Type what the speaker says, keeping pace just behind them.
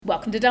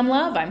Welcome to Dumb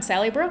Love. I'm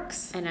Sally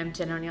Brooks. And I'm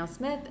Jen O'Neill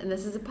Smith, and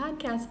this is a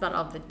podcast about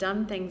all the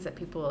dumb things that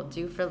people will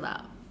do for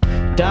love.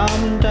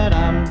 Dum da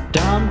dum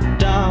dum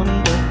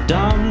dum da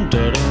dum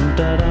da dum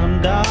da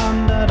dum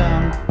dum da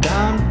dum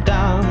dum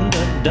dum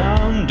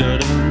da dum da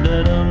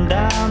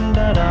dum da dum dum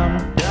da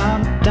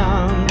dum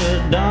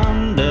dum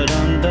dum da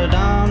dum da dum da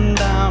dum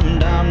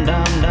dum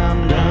dum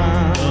dum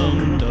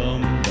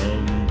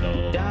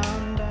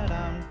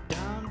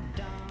dum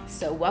dum.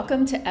 So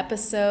welcome to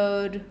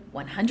episode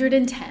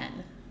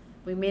 110.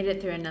 We made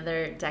it through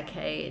another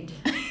decade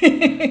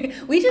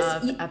We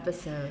just of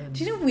episodes.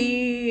 Do you know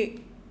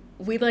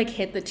we like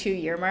hit the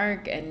 2-year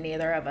mark and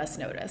neither of us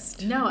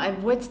noticed. No,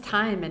 what's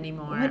time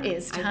anymore? What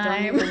is time?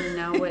 I don't even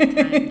know what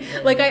time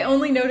is. Like, I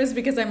only noticed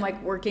because I'm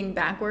like working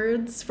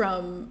backwards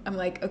from, I'm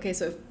like, okay,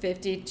 so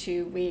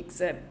 52 weeks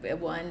at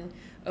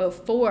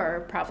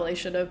 104 probably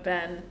should have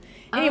been.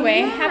 Anyway,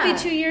 yeah. Happy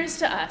 2 years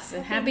to us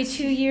and happy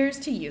 2 years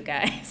to you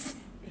guys.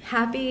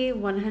 Happy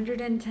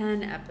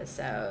 110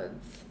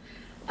 episodes.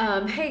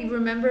 Hey,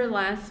 remember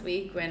last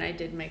week when I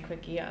did my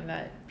quickie on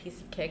that piece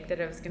of cake that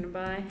I was going to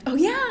buy? Oh,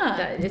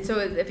 yeah. So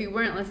if you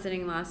weren't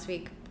listening last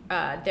week,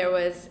 there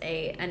was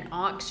an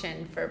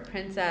auction for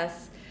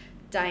Princess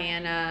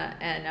Diana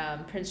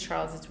and Prince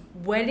Charles's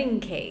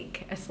wedding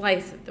cake, a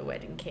slice of the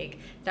wedding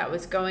cake that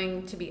was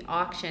going to be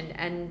auctioned,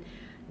 and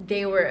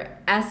they were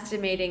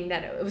estimating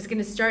that it was going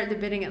to start the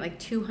bidding at like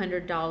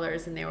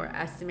 $200, and they were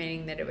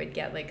estimating that it would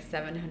get like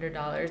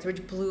 $700,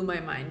 which blew my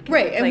mind.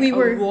 Right, it's and like we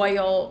were a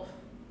royal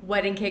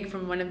wedding cake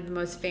from one of the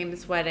most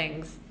famous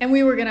weddings. And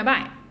we were going to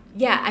buy it.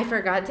 Yeah, I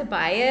forgot to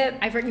buy it.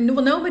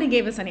 Well, nobody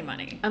gave us any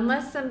money.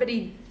 Unless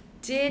somebody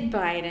did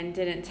buy it and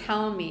didn't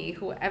tell me,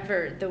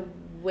 whoever the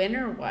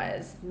winner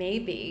was,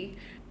 maybe.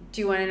 Do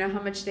you want to know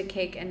how much the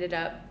cake ended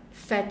up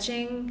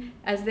fetching,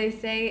 as they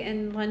say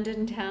in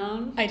London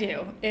town? I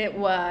do. It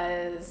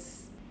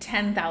was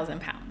 10,000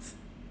 pounds.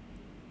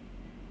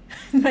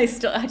 Am I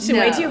still actually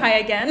way too high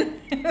again?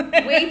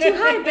 Way too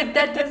high, but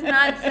that does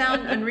not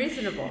sound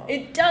unreasonable.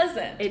 It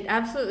doesn't. It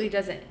absolutely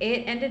doesn't.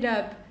 It ended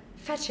up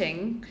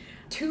fetching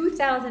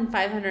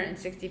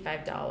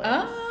 $2,565.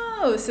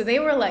 Oh, so they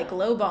were like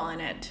lowballing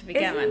it to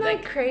begin with. Isn't that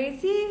like,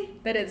 crazy?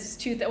 that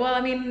it's well,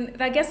 I mean,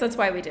 I guess that's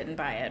why we didn't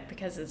buy it,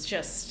 because it's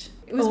just,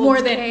 it was Old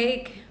more than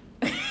cake.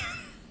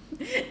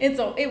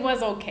 It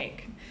was old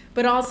cake,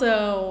 but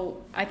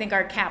also I think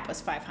our cap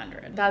was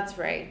 500. That's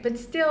right, but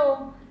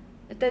still,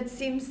 that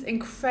seems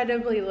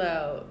incredibly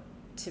low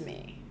to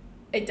me.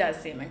 It does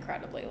seem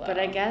incredibly low. But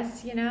I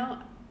guess,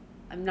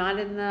 I'm not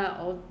in the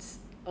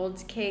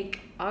old cake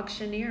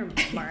auctioneer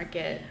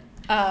market.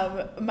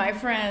 My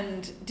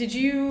friend, did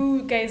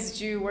you guys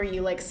do where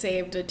you like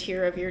saved a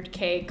tier of your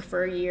cake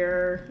for a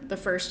year, the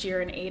first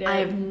year, and ate it? I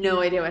have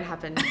no idea what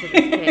happened to this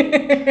cake.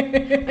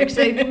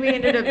 Actually, I think we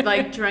ended up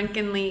like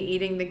drunkenly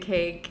eating the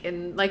cake,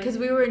 and like, because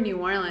we were in New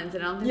Orleans,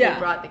 and I don't think we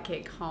brought the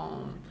cake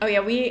home. Oh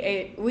yeah,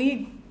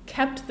 we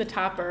kept the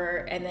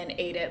topper and then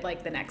ate it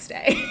like the next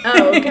day.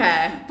 Oh,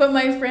 okay. But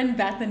my friend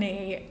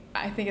Bethany,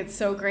 I think it's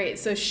so great.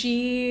 So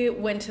she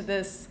went to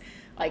this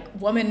like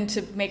woman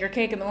to make her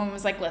cake, and the woman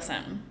was like,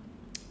 "Listen,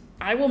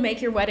 I will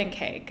make your wedding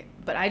cake,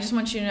 but I just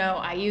want you to know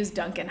I use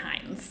Duncan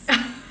Hines."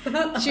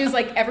 She was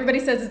like, "Everybody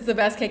says it's the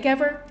best cake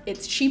ever.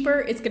 It's cheaper.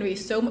 It's going to be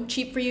so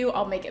cheap for you.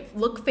 I'll make it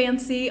look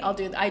fancy. I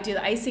do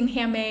the icing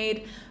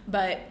handmade,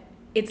 but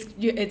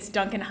it's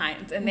Duncan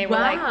Hines." And they were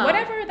like,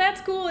 "Whatever, that's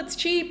cool. It's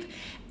cheap."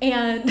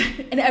 And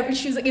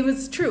she was like, it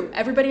was true.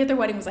 Everybody at their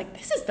wedding was like,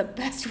 "This is the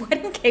best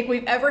wedding cake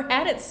we've ever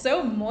had. It's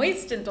so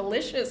moist and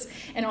delicious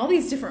and all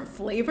these different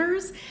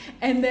flavors."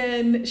 And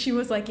then she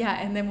was like,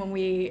 yeah. And then when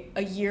we,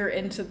 a year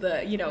into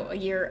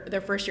their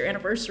first year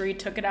anniversary,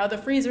 took it out of the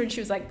freezer, and she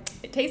was like,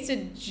 "It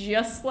tasted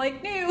just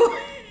like new."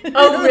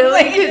 Oh,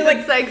 really? Because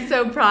it's like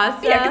so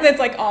processed? Yeah, because it's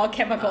like all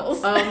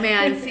chemicals. Oh,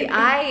 man. See,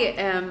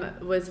 I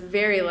was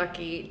very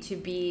lucky to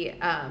be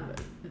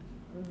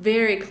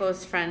very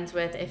close friends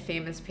with a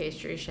famous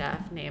pastry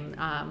chef named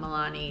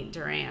Melanie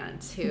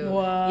Durant, who, she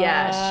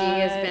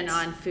has been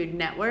on Food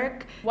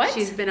Network. What?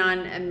 She's been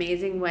on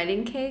Amazing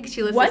Wedding Cake.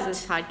 She listens to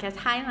this podcast.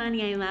 Hi,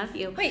 Lonnie, I love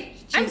you.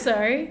 Wait, I'm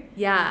sorry.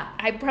 Yeah.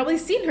 I've probably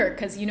seen her,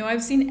 because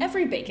I've seen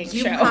every baking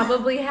show. You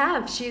probably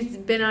have. She's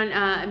been on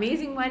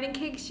Amazing Wedding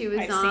Cake. She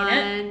was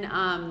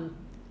on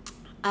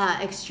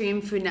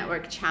Extreme Food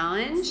Network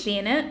Challenge.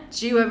 Seen it.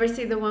 Did you ever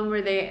see the one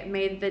where they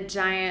made the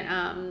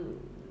giant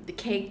the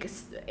cake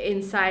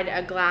inside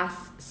a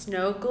glass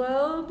snow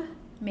globe?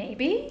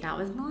 Maybe. That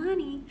was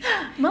Melanie.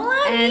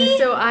 Melanie! And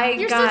so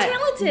You're got so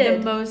talented.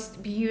 The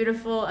most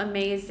beautiful,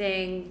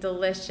 amazing,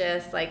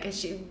 delicious, like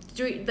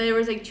there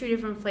was like 2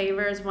 different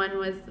flavors.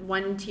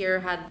 One tier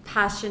had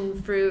passion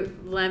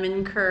fruit,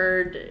 lemon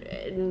curd,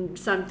 and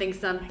something,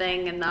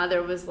 and the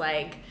other was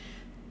like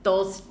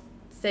dulce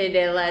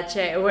de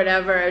leche or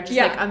whatever. Just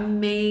like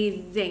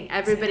amazing.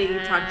 Everybody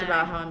talked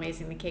about how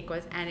amazing the cake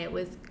was, and it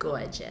was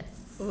gorgeous.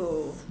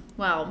 Ooh.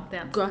 Well,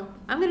 that's...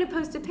 I'm going to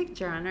post a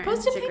picture on our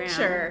Post a Instagram.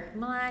 picture.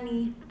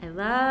 Milani, I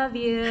love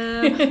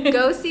you.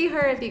 Go see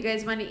her if you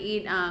guys want to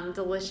eat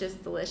delicious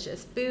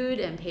food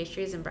and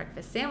pastries and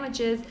breakfast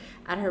sandwiches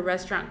at her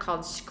restaurant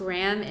called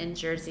Scram in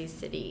Jersey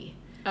City.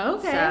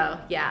 Okay. So,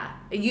 yeah.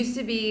 It used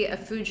to be a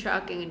food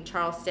truck in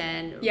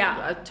Charleston.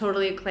 Yeah.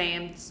 Totally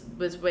acclaimed.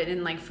 Was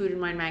in like Food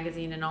and Wine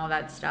magazine and all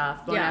that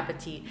stuff. Bon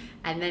appetit.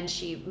 And then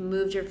she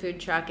moved her food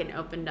truck and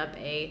opened up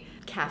a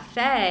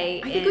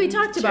cafe I think we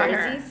talked about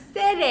her. Jersey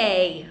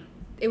City.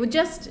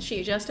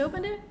 She just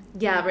opened it?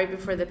 Yeah, right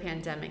before the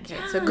pandemic hit.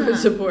 So go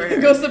support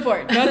her. Go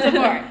support.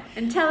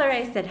 And tell her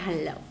I said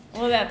hello.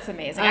 Well, that's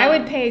amazing. I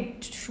would pay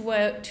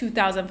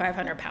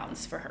 2,500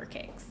 pounds for her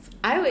cakes.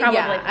 I would Probably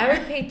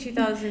pay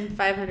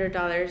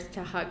 $2,500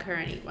 to hug her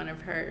and eat one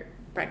of her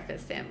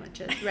breakfast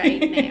sandwiches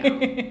right now.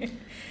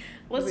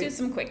 Let's do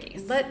some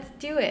quickies. Let's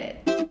do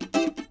it.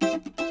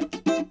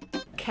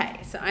 Okay,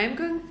 so I'm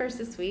going first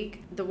this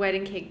week. The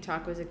wedding cake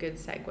talk was a good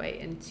segue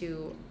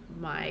into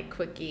my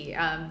quickie.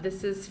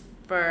 This is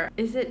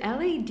is it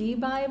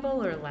LAD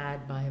Bible or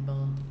Lad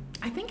Bible?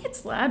 I think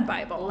it's Lad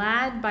Bible.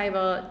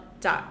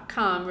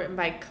 LadBible.com, written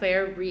by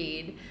Claire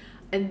Reed.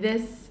 And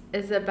this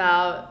is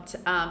about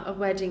a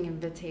wedding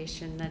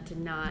invitation that did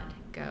not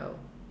go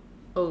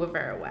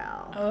over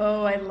well.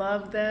 Oh, I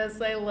love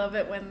this. I love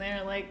it when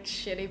they're like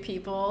shitty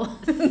people.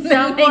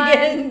 Someone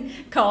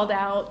get called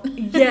out.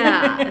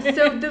 Yeah.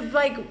 So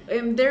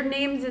their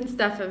names and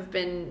stuff have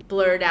been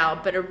blurred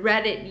out, but a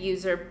Reddit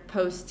user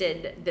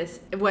posted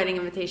this wedding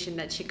invitation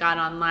that she got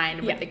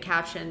online with the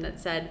caption that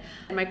said,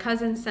 "My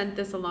cousin sent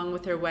this along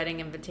with her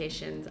wedding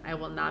invitations. I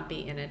will not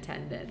be in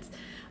attendance."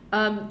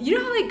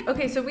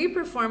 So we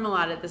perform a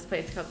lot at this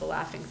place called the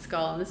Laughing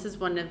Skull, and this is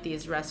one of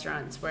these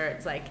restaurants where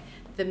it's like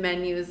the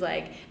menu's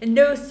like, and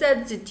no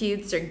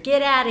substitutes or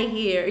get out of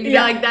here, you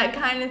know, like that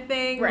kind of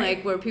thing, right.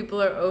 Like where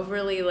people are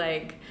overly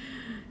like,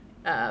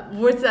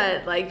 what's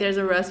that? Like there's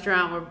a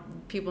restaurant where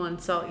people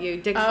insult you,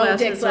 Dick's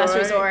Last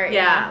Resort,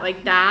 yeah,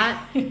 like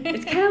that.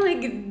 It's kind of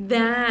like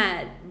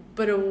that,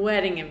 but a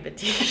wedding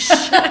invitation.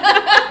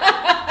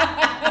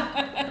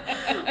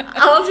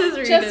 I'll just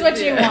read just it what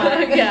to you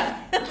want. Yeah.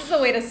 That's the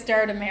way to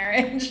start a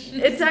marriage.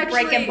 It's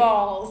actually breaking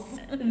balls.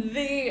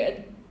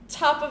 The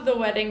top of the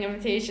wedding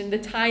invitation, the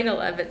title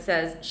of it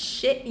says,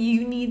 "Shit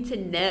You Need to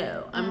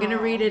Know." I'm going to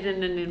read it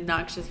in an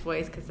obnoxious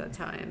voice because that's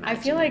how I imagine I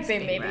feel like it's they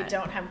being maybe read.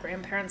 don't have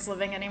grandparents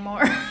living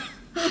anymore.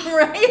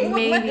 Right?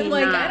 Maybe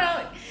like, not. I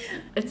don't...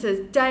 It says,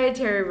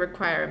 dietary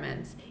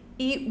requirements.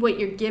 Eat what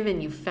you're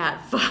given, you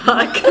fat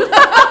fuck.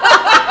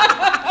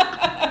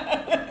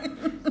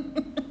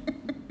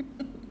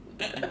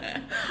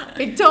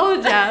 I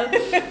told ya.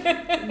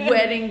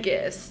 Wedding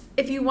gifts.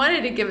 If you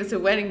wanted to give us a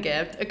wedding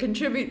gift, a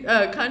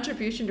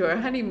contribution to our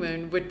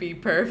honeymoon would be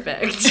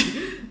perfect.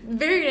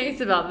 Very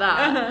nice about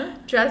that. Uh-huh.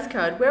 Dress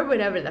code. Wear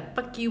whatever the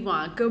fuck you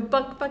want. Go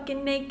buck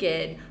fucking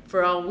naked.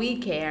 For all we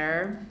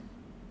care.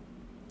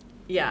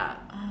 Yeah.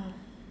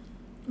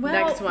 Well,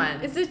 Next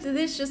one. Did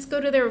this just go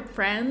to their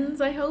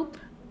friends, I hope?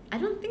 I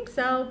don't think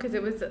so, because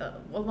it was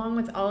along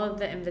with all of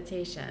the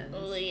invitations.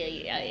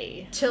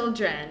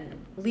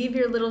 Children, leave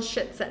your little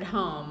shits at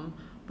home.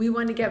 We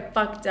want to get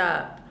fucked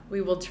up.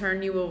 We will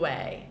turn you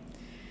away.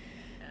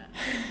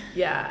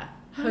 Yeah.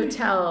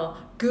 Hotel,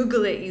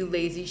 Google it, you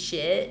lazy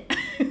shit.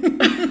 I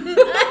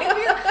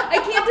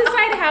can't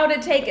decide how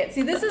to take it.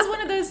 See, this is one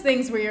of those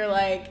things where you're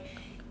like,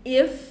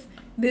 if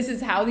this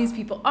is how these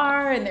people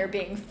are and they're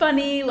being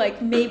funny,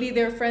 like maybe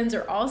their friends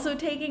are also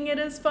taking it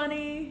as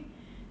funny.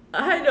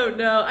 I don't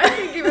know. I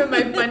think even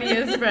my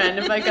funniest friend,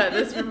 if I got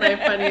this from my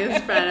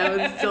funniest friend, I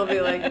would still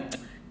be like,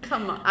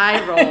 come on,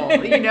 eye roll.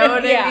 You know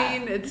what I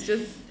mean? It's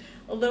just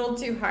a little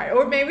too hard.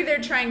 Or maybe they're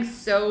trying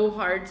so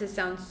hard to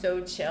sound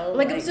so chill.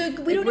 Like so,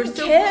 we don't we're even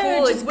so care.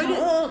 cool. Just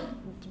come.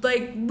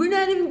 Like, we're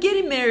not even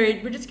getting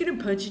married. We're just going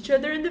to punch each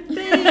other in the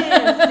face and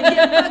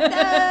get fucked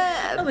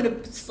up. I'm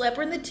going to slap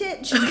her in the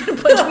tit. She's going to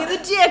punch me in the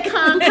dick.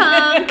 Hong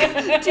Kong.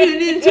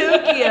 Tune in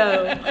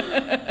Tokyo.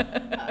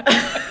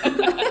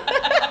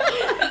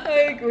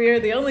 I think we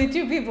are the only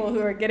two people who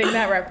are getting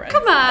that reference.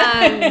 Come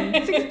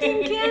on.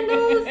 16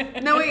 Candles?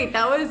 No, wait.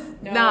 That was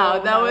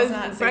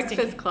not Breakfast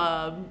 16.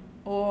 Club.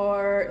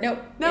 Or, nope.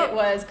 It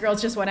was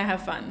Girls Just Want to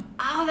Have Fun.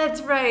 Oh,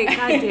 that's right.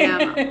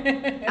 Goddamn.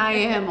 I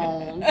am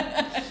old.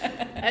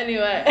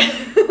 Anyway.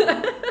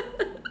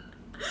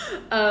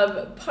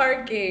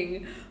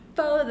 Parking.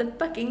 Follow the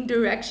fucking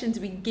directions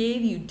we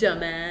gave you,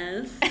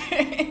 dumbass.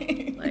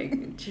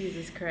 Like,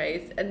 Jesus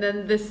Christ. And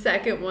then the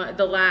second one,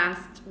 the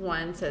last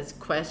one says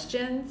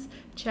questions.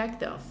 Check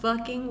the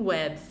fucking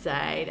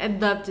website.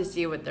 I'd love to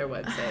see what their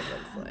website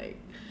looks like.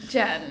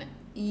 Jen,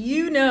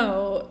 you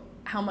know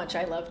how much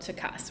I love to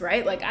cuss,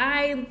 right? Like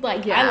I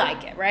like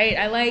it, right?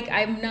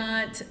 I am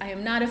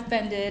not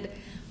offended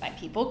by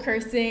people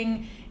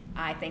cursing.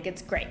 I think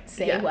it's great.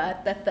 Say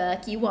what the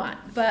fuck you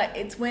want. But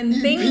it's when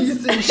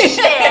things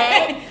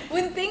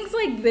when things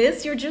like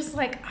this, you're just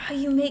like,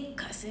 you make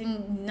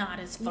cussing not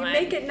as fun. You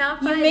make it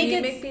not fun.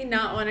 You make me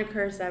not want to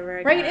curse ever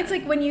again. Right? It's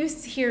like when you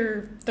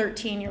hear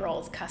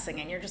 13-year-olds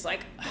cussing and you're just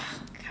like, oh,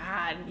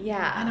 God.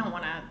 Yeah. I don't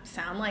want to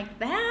sound like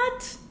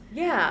that.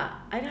 Yeah,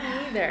 I don't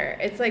either.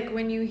 It's like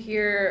when you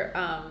hear,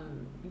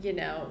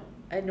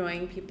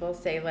 annoying people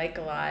say like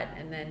a lot,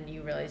 and then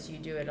you realize you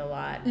do it a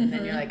lot, and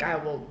then you're like, I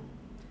will,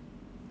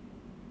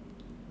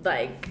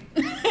 like,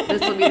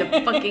 this will be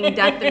the fucking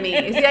death of me.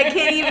 See, I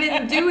can't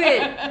even do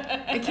it.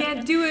 I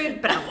can't do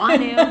it, but I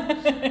want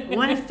to. I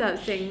want to stop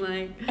saying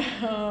like.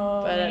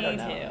 Oh, But I me don't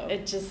know. too.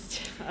 It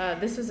just,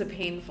 this was a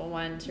painful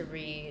one to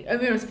read. I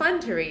mean, it was fun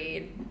to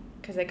read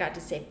because I got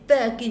to say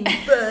fucking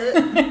butt.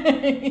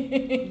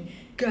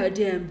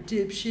 Goddamn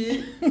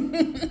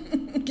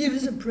dipshit. Give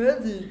us a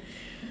present.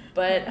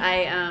 But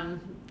I'm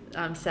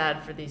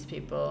sad for these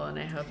people, and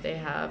I hope they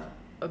have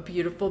a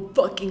beautiful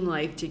fucking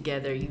life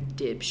together, you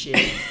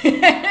dipshits.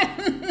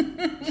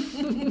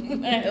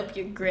 I hope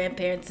your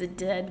grandparents are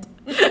dead.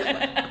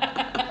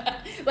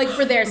 Like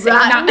for their sake,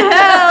 Rotten not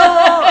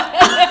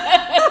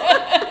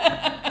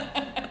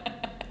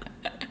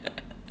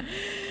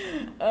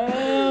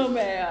Oh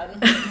man.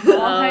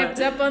 All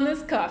hyped up on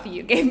this coffee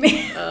you gave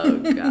me. Oh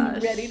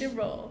gosh. Ready to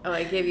roll. Oh,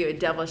 I gave you a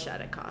double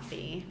shot of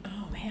coffee.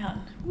 Oh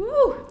man.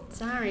 Woo.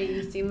 Sorry,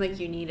 you seemed like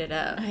you needed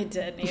up. I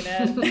did need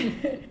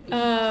it.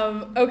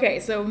 Okay,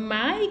 so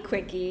my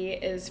quickie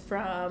is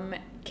from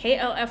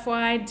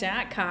klfy.com,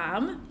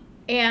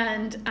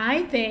 and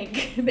I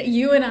think that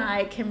you and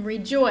I can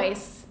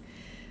rejoice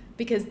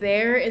because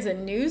there is a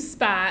new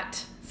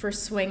spot for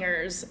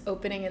swingers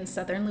opening in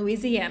southern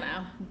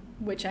Louisiana,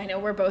 which I know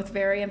we're both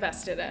very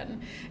invested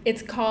in.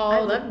 It's I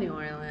called love New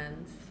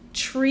Orleans.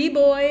 Tree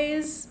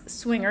Boys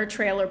Swinger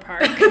Trailer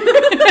Park.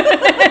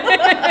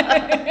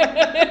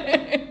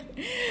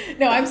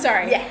 No, I'm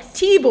sorry. Yes.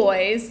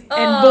 T-Boys,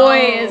 and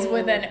boys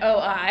with an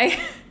O-I.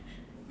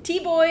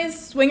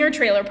 T-Boys Swinger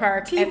Trailer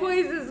Park.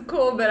 T-Boys is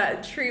cool,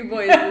 but Tree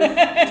Boys is Even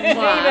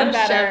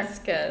better. chef's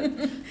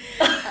kiss.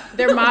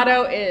 Their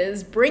motto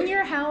is, bring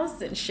your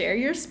house and share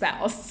your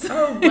spouse.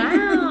 Oh,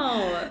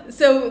 wow.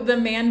 So the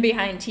man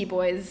behind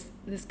T-Boys,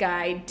 this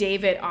guy,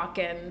 David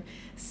Auken,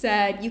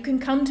 said, you can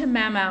come to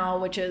Mamou,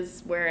 which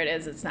is where it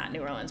is. It's not New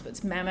Orleans, but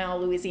it's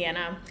Mamou,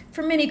 Louisiana,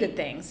 for many good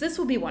things. This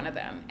will be one of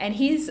them. And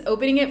he's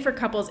opening it for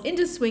couples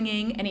into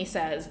swinging, and he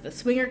says, the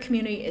swinger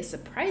community is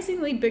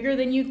surprisingly bigger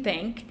than you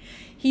think.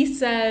 He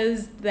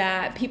says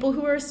that people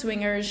who are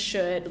swingers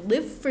should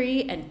live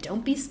free and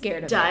don't be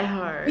scared of it. Die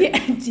hard. Yeah,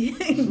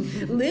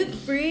 live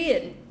free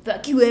and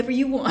fuck whoever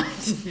you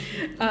want.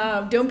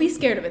 Don't be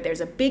scared of it. There's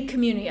a big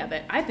community of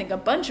it. I think a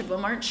bunch of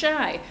them aren't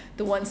shy.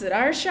 The ones that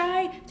are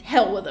shy,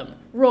 hell with them.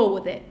 Roll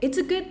with it. It's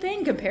a good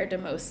thing compared to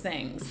most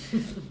things.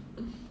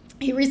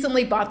 He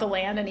recently bought the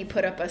land and he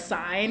put up a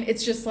sign.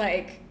 It's just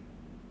like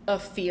a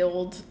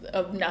field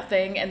of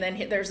nothing, and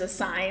then there's a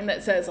sign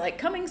that says like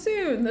coming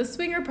soon, the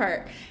swinger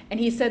park. And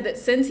he said that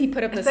since he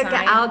put up the sign, it's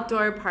like an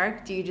outdoor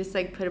park. Do you just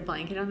like put a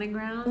blanket on the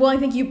ground? well, I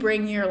think you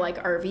bring your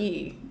like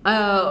RV.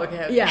 Oh,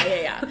 okay.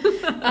 Yeah.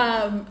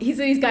 He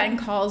said he's gotten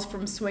calls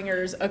from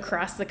swingers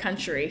across the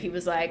country. He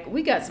was like,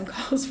 we got some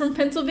calls from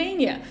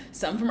Pennsylvania,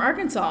 some from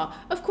Arkansas,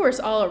 of course,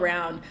 all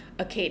around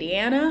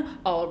Acadiana,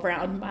 all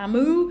around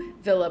Mamou,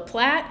 Villa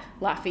Platte,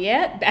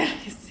 Lafayette.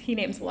 He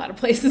names a lot of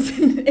places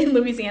in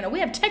Louisiana. We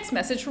have text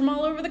message from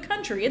all over the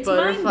country. It's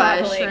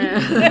Butterfly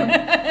mind-boggling.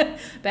 shrimp.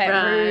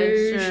 Baton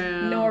Rouge,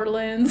 shrimp, New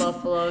Orleans.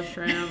 Buffalo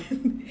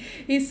shrimp.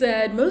 He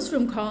said most of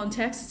them call and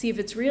text to see if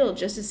it's real,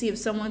 just to see if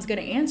someone's going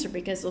to answer,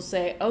 because they'll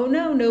say, oh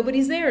no,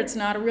 nobody's there, it's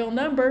not a real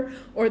number.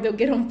 Or they'll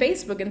get on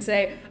Facebook and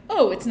say,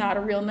 oh, it's not a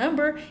real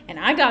number. And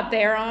I got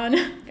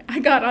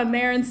on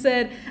there and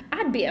said,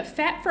 I'd be a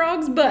fat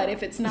frog's butt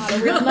if it's not a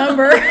real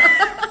number.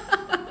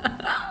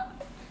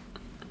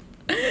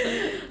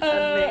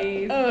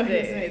 Amazing. Oh,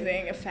 he's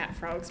amazing. A fat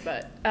frog's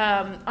butt.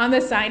 On the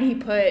sign he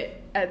put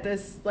at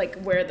this,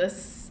 like where the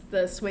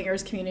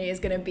swingers community is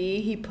going to be,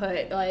 he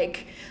put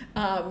like,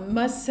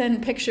 must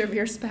send picture of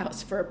your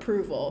spouse for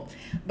approval.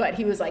 But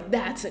he was like,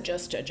 that's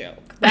just a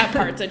joke. That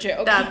part's a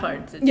joke. That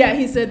part's a joke. Yeah,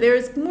 he said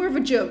there's more of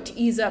a joke to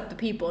ease up the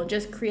people and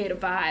just create a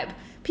vibe.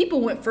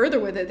 People went further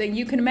with it than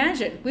you can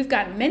imagine. We've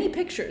gotten many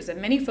pictures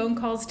and many phone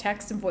calls,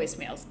 texts, and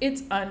voicemails.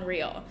 It's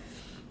unreal.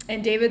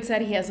 And David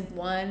said he has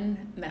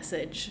one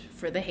message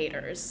for the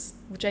haters,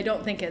 which I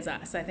don't think is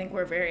us. I think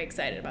we're very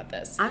excited about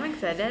this. I'm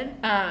excited.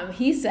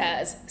 He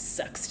says,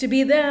 sucks to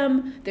be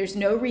them. There's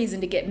no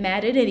reason to get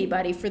mad at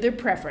anybody for their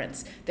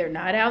preference. They're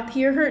not out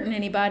here hurting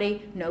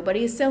anybody.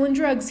 Nobody is selling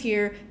drugs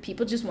here.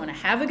 People just want to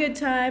have a good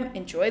time,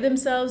 enjoy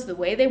themselves the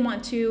way they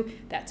want to.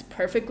 That's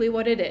perfectly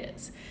what it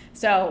is.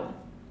 So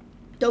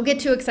don't get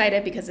too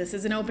excited because this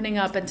isn't opening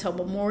up until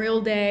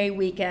Memorial Day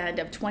weekend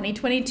of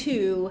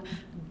 2022.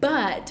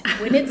 But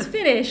when it's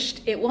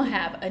finished, it will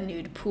have a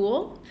nude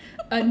pool,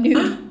 a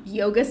nude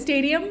yoga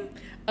stadium,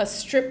 a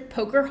strip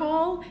poker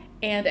hall,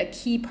 and a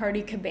key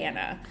party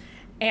cabana.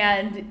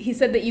 And he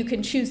said that you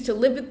can choose to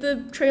live at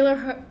the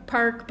trailer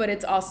park, but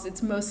it's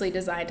mostly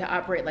designed to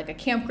operate like a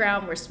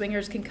campground where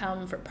swingers can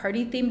come for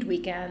party-themed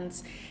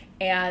weekends.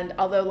 And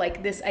although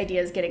like this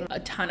idea is getting a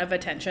ton of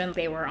attention,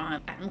 they were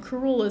on Adam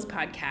Carolla's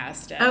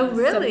podcast. And Oh,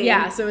 really?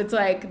 So it's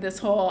like this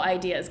whole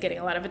idea is getting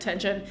a lot of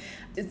attention.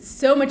 It's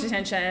so much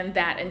attention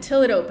that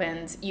until it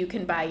opens, you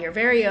can buy your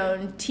very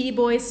own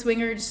T-Boy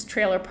Swingers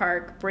trailer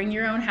park, bring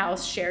your own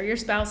house, share your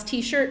spouse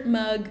t-shirt,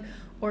 mug,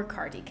 or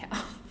car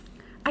decal.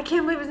 I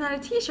can't believe it's not a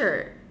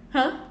t-shirt.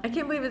 Huh? I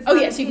can't believe it's Oh,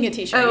 not yes, you can get a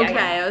t-shirt. Oh, Yeah, okay.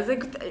 yeah. I was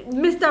like,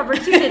 missed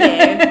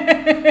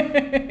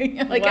opportunity.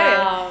 Like,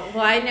 wow.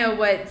 Well, I know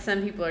what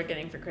some people are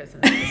getting for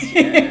Christmas this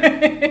year.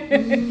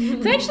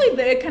 It's actually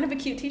kind of a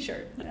cute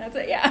t-shirt. That's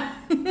it, yeah.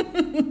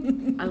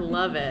 I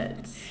love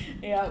it.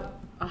 Yeah.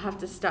 I'll have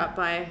to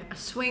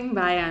swing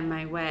by on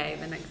my way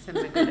the next time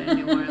I go to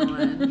New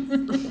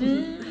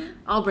Orleans.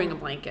 I'll bring a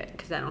blanket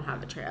because I don't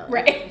have a trailer.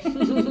 Right.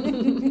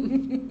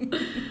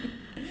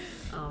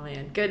 Oh,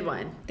 man. Good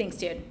one. Thanks,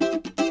 dude.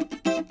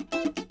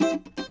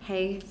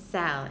 Hey,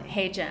 Sally.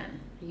 Hey, Jen.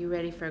 Are you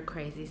ready for a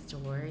crazy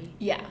story?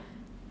 Yeah.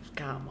 I've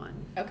got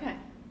one. Okay.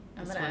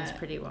 This one's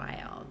pretty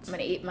wild. I'm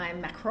gonna eat my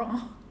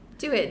macaron.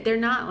 Do it. They're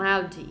not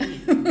allowed to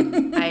eat.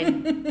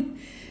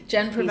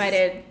 Jen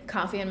provided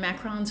coffee and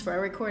macarons for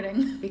our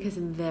recording. Because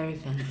I'm very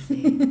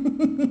fancy.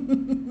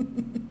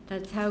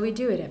 That's how we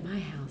do it at my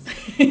house.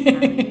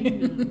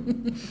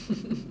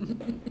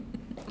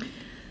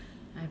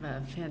 I have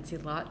a fancy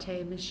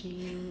latte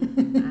machine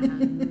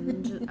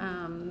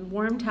and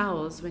warm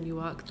towels when you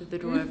walk through the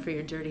door for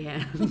your dirty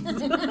hands. I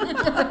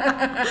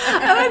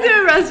went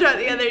to a restaurant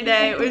the other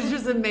day. It was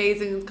just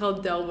amazing. It's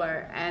called Del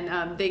Mar.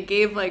 And they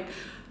gave like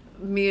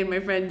me and my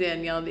friend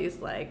Danielle these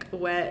like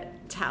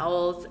wet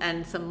towels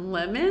and some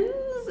lemons.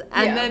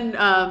 And then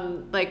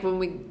like when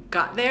we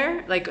got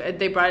there, like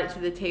they brought it to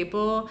the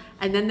table,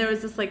 and then there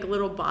was this like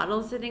little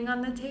bottle sitting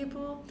on the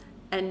table.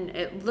 And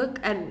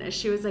and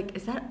she was like,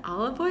 "Is that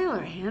olive oil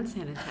or hand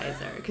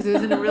sanitizer?" Because it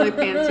was in a really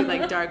fancy,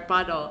 like, dark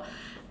bottle.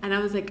 And I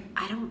was like,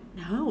 "I don't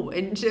know."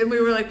 And we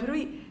were like, "Do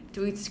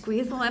we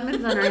squeeze the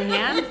lemons on our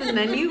hands and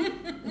then you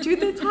do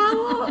the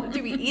towel?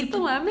 Do we eat the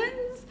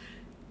lemons?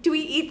 Do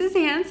we eat this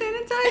hand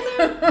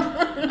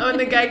sanitizer?" When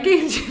the guy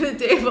came to the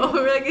table, we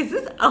were like, "Is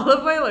this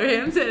olive oil or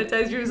hand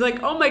sanitizer?" He was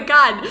like, "Oh my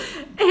God,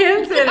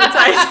 hand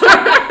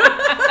sanitizer."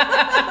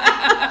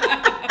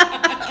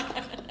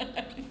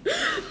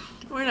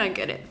 We're not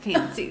good at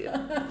fancy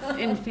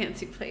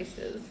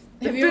places.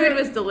 The food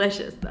was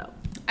delicious, though.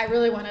 I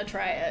really want to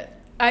try it.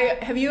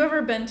 Have you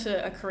ever been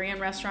to a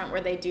Korean restaurant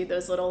where they do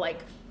those little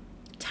like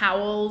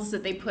towels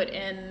that they put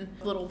in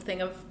a little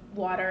thing of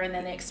water and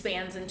then it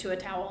expands into a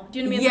towel? Do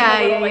you know what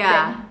I mean? It's like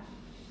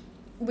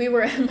a little,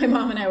 like, my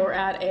mom and I were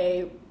at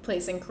a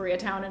place in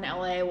Koreatown in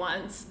LA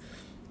once,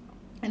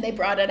 and they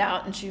brought it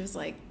out, and she was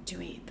like, "Do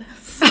we eat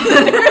this?" And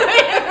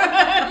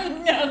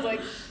I was like,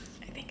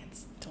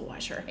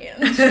 "Wash her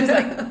hands." She was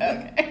like,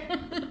 "Okay."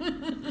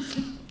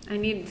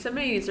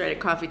 Somebody needs to write a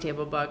coffee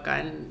table book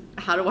on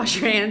how to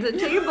wash your hands at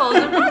tables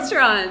in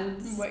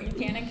restaurants. What you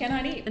can and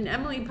cannot eat. An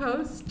Emily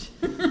Post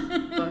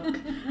book.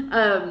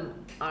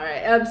 All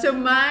right. So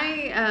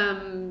my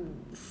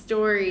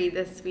story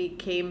this week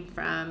came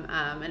from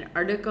an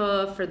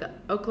article for the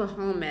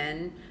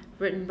Oklahoman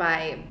written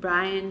by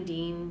Brian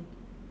Dean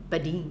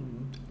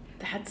Badine.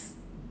 That's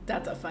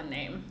a fun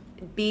name.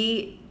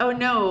 Oh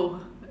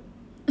no.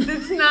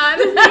 It's not.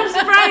 His name's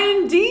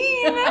Brian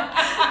Dean.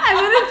 And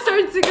then it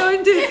starts to go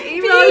into his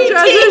email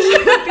address.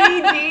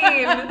 B.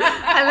 Dean.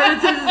 And then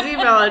it says his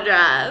email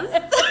address.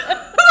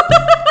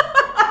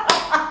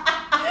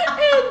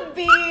 It's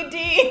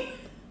BD.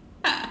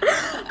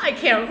 I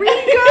can't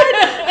read good.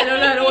 I don't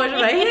know how to wash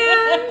my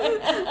hands.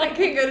 I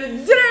can't go to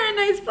dinner in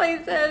nice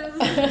places.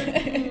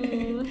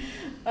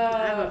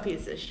 I'm a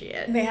piece of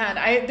shit. Man,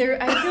 I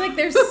feel like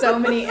there's so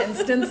many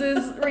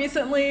instances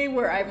recently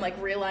where I'm like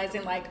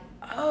realizing like,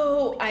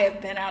 oh, I have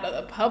been out of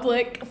the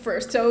public for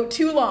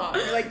too long.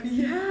 Like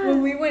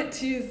when we went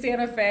to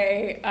Santa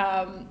Fe,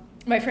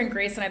 my friend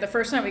Grace and I, the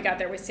first night we got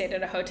there, we stayed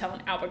at a hotel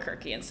in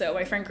Albuquerque. And so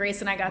my friend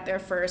Grace and I got there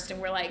first,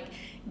 and we're like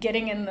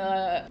getting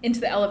into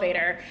the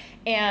elevator,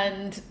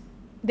 and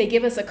they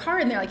give us a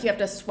card, and they're like, you have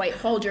to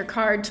hold your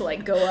card to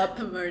like go up.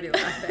 I'm already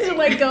laughing. To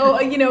like go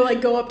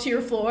up to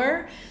your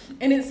floor.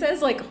 And it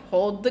says like,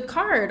 hold the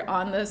card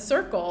on the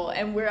circle.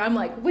 And I'm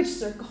like, which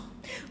circle?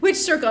 Which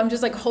circle? I'm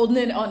just like holding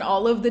it on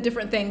all of the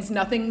different things.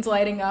 Nothing's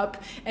lighting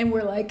up. And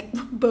we're like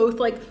both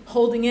like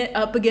holding it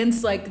up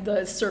against like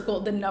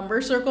the number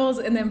circles.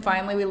 And then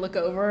finally we look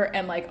over,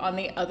 and like on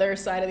the other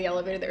side of the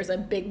elevator, there's a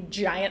big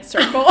giant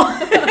circle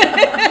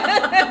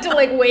to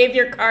like wave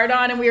your card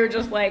on. And we were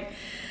just like,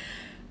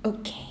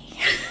 okay.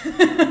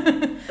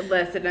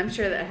 Listen, I'm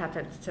sure that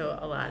happens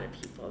to a lot of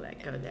people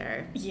that go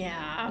there.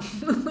 Yeah.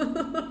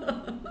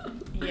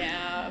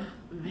 Yeah.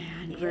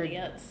 Man,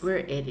 Idiots. we're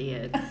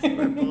idiots.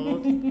 We're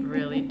both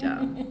really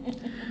dumb.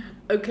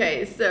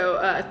 Okay, so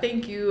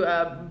thank you,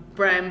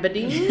 Brian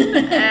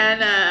Badine,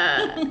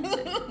 and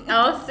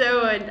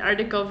also an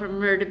article from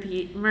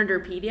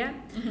Murderpedia,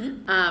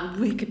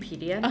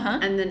 Wikipedia,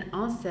 and then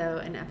also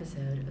an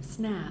episode of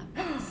Snapped.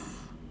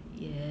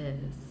 Yes.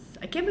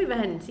 I can't believe I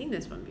hadn't seen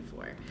this one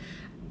before.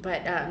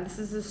 But this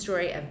is the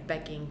story of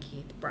Becky and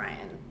Keith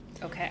Bryan.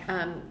 Okay.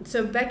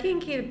 So Becky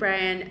and Keith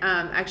Bryan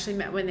actually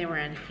met when they were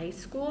in high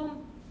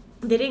school.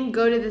 They didn't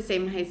go to the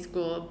same high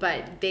school,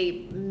 but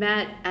they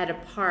met at a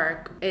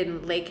park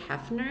in Lake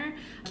Hefner.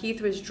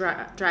 Keith was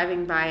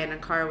driving by in a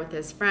car with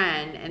his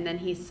friend, and then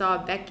he saw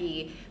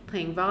Becky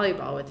playing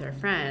volleyball with her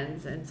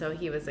friends, and so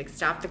he was like,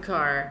 stop the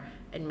car,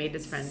 and made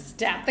his friends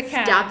Stop the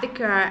car. Stop the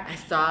car. I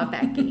saw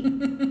Becky.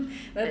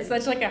 That's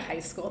such like a high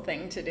school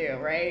thing to do,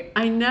 right?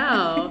 I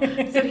know.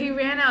 So he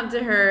ran out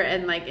to her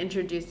and like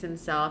introduced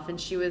himself,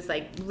 and she was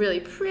like really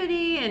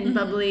pretty and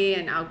bubbly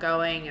and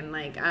outgoing, and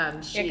like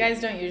Yeah, guys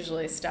don't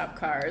usually stop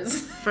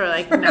cars for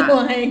like for not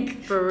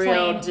like for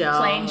real plain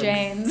dogs.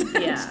 Janes.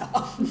 Yeah.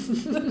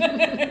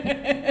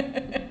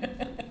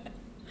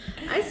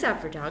 I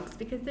stop for dogs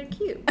because they're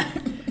cute.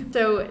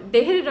 So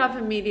they hit it off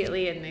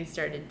immediately and they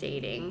started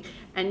dating.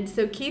 And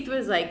so Keith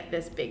was like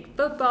this big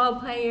football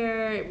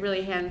player,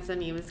 really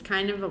handsome. He was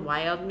kind of a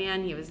wild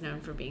man. He was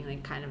known for being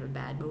like kind of a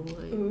bad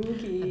boy.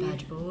 Okay. A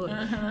bad boy.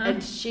 Uh-huh.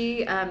 And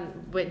she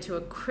went to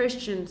a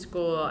Christian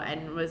school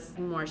and was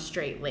more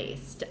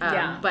straight-laced.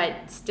 Yeah.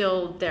 But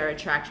still their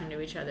attraction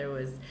to each other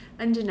was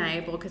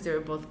undeniable because they were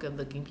both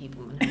good-looking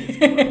people in high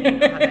school. You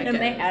know how that And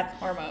they goes. have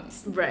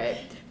hormones. Right.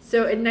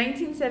 So in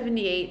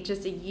 1978,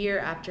 just a year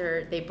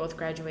after they both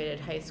graduated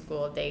high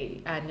school,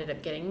 they ended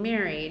up getting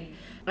married.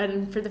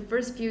 And for the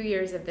first few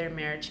years of their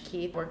marriage,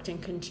 Keith worked in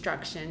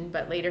construction,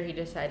 but later he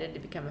decided to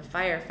become a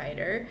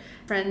firefighter.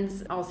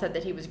 Friends all said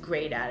that he was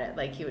great at it.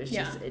 Like he was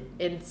just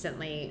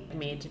instantly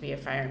made to be a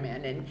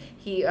fireman. And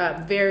he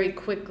very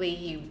quickly,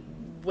 he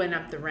went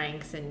up the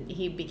ranks and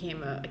he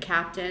became a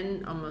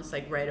captain almost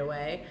like right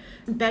away.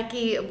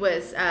 Becky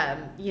was,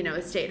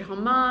 a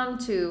stay-at-home mom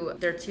to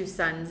their two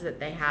sons that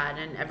they had,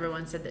 and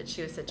everyone said that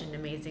she was such an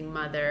amazing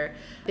mother.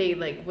 They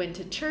like went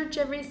to church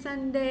every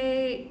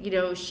Sunday. You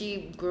know,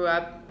 she grew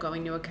up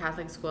going to a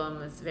Catholic school and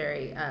was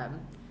very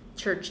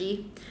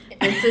churchy,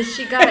 and so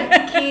she got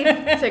Keith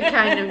to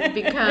kind of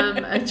become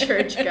a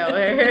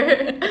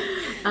churchgoer.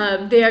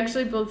 They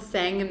actually both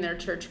sang in their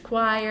church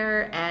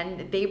choir,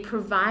 and they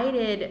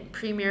provided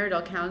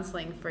premarital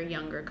counseling for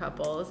younger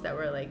couples that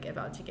were like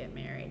about to get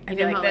married. I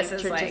feel like how this like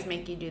is churches like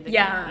make you do the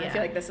I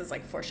feel like this is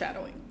like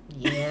foreshadowing.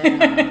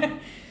 Yeah.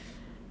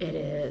 It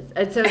is.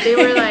 And so they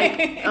were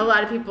like, a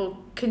lot of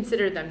people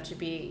consider them to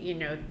be, you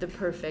know, the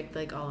perfect,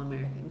 like,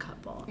 all-American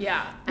couple.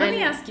 Yeah. Let me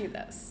And- ask you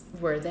this.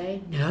 Were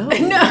they? No.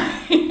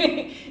 No.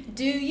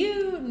 Do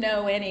you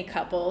know any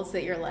couples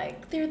that you're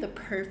like, they're the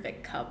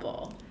perfect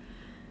couple?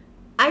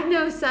 I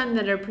know some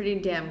that are pretty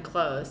damn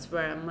close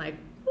where I'm like,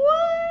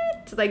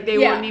 what? Like, they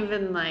Yeah. won't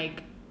even,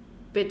 like,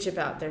 bitch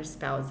about their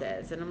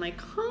spouses. And I'm like,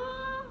 huh?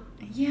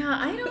 Yeah,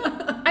 I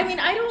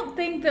don't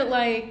think that,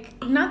 like,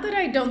 not that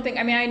I don't think,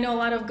 I know a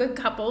lot of good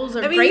couples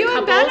or I mean, great you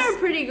couples. and Ben are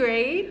pretty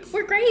great.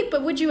 We're great,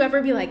 but would you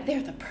ever be like,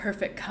 they're the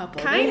perfect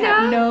couple? They Kind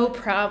have of. no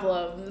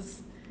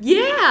problems.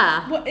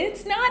 Yeah. Well,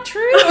 it's not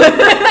true.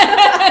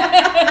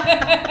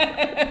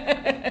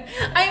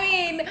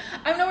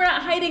 I know we're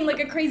not hiding like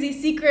a crazy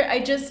secret. I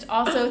just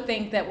also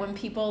think that when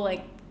people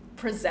like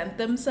present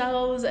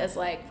themselves as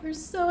like, we're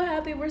so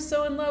happy, we're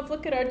so in love,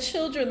 look at our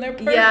children, they're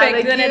perfect,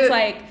 like then you- it's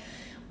like,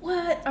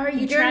 what are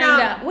you You're trying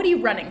not- to, what are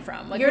you running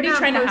from? Like, You're what are you not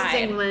trying to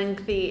posting hide?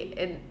 lengthy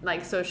in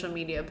like social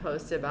media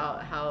posts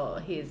about how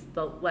he's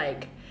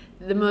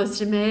the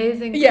most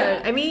amazing.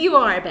 Yeah. I mean, you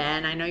are,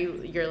 Ben. I know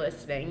you're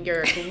listening.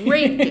 You're a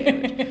great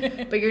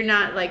dude, but you're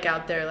not like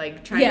out there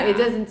like trying. Yeah. It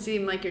doesn't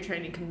seem like you're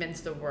trying to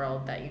convince the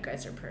world that you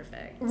guys are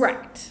perfect.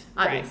 Right.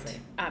 Obviously.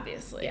 Right.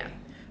 Obviously. Yeah.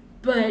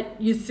 But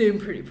you seem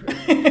pretty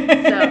perfect.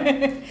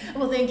 So.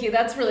 Well, thank you.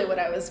 That's really what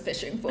I was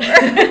fishing for.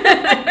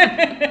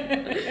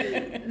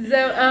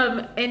 So,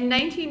 in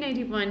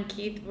 1991,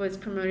 Keith was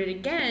promoted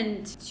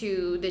again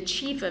to the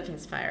chief of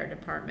his fire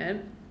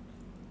department,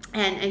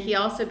 and he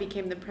also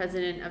became the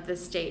president of the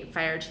State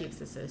Fire Chiefs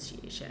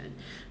Association.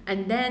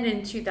 And then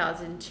in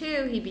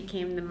 2002, he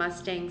became the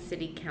Mustang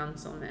City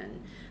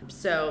Councilman.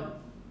 So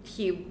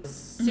he was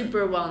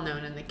super well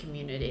known in the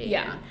community.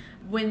 Yeah.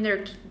 When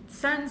their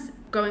son's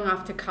going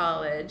off to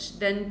college,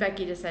 then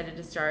Becky decided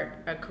to start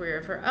a career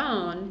of her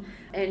own,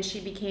 and she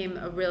became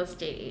a real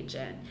estate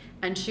agent.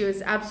 And she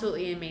was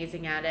absolutely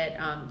amazing at it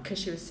because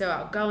she was so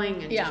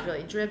outgoing and just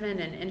really driven.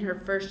 And in her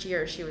first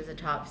year, she was a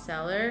top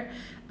seller,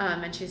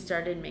 and she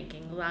started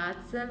making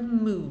lots of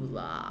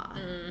moolah,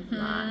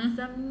 lots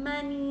of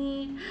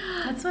money.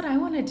 That's what I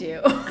want to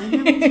do. I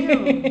know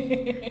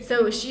too.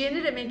 So she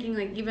ended up making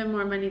like even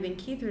more money than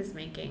Keith was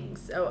making.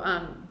 So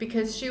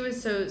because she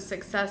was so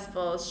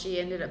successful, she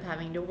ended up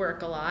having to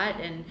work a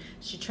lot, and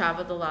she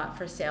traveled a lot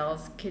for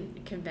sales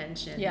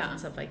conventions and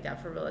stuff like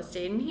that for real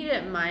estate. And he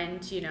didn't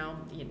mind,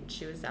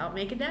 she was out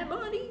making that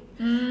money.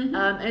 Mm-hmm.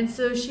 And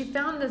so she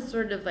found this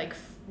sort of like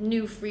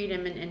new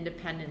freedom and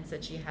independence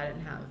that she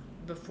hadn't had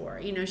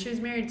before. She was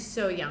married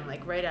so young,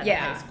 like right out of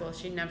high school.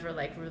 She never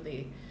like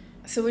really.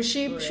 So was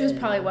she was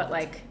probably what,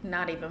 like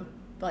not even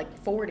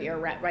like 40 or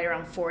right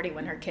around 40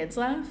 when her kids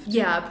left?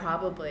 Yeah,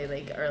 probably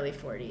like early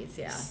 40s.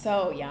 Yeah.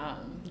 So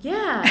young.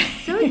 Yeah,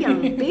 so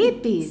young.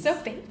 Babies. So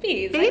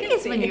babies.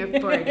 Babies when you're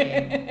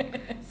 40.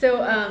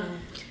 So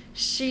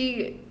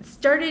she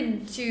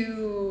started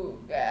to,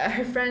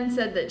 her friend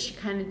said that she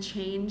kind of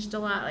changed a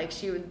lot. Like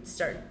she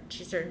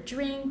started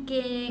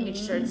drinking and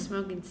she started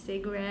smoking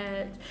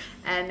cigarettes.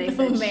 And they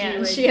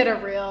said she had a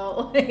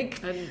real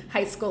like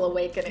high school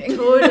awakening.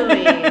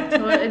 Totally.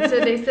 And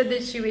so they said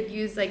that she would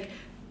use like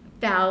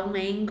foul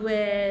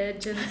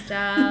language and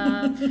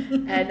stuff.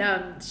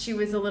 And she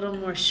was a little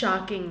more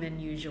shocking than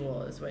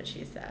usual is what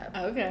she said.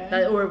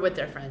 Okay. Or what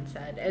their friend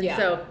said. And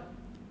so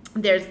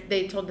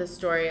they told this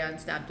story on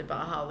Snapped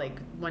about how like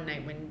one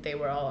night when they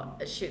were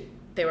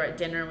at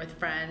dinner with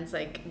friends,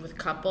 like with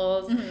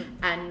couples,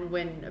 and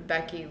when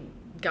Becky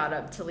got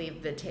up to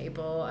leave the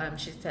table,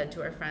 she said to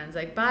her friends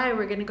like, bye,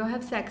 we're gonna go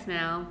have sex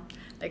now,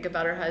 like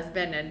about her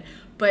husband.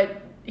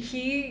 But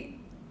he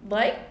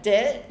liked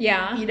it,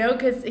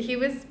 because he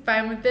was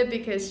fine with it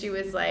because she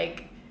was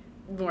like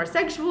more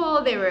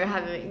sexual. They were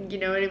having, you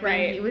know what I mean?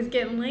 Right. He was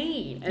getting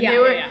laid,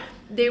 and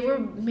they were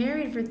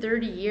married for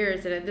 30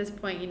 years, and at this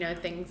point,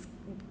 things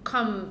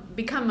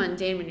become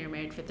mundane when you're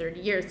married for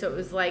 30 years. So it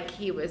was like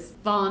he was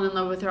falling in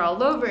love with her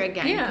all over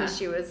again because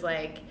she was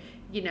like,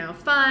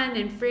 fun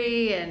and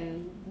free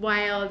and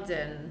wild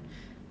and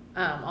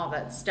all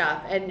that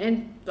stuff,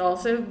 and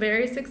also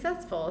very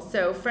successful.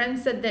 So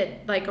friends said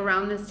that like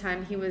around this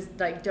time he was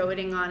like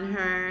doting on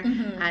her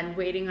and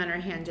waiting on her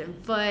hand and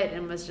foot,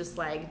 and was just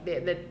like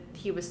that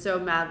he was so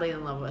madly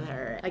in love with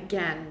her.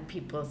 Again,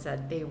 people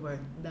said they were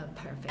the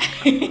perfect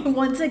couple.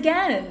 Once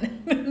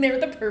again, they were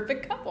the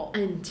perfect couple.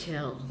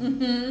 Until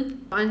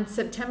on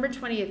September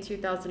 20th,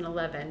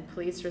 2011,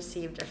 police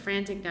received a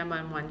frantic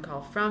 911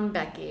 call from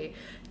Becky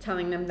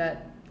telling them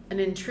that an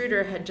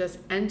intruder had just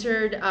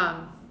entered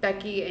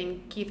Becky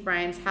and Keith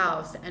Bryan's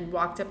house and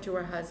walked up to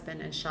her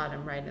husband and shot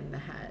him right in the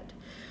head.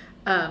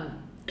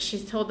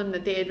 She's told them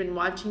that they had been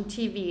watching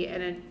TV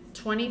and a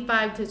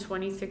 25 to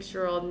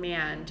 26-year-old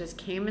man just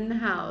came in the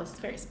house.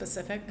 Very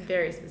specific.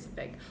 Very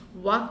specific.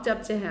 Walked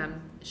up to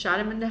him, shot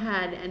him in the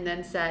head, and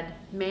then said,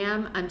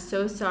 "Ma'am, I'm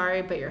so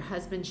sorry, but your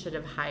husband should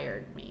have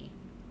hired me."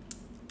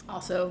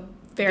 Also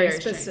very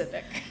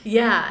specific.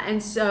 Yeah,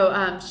 and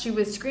so she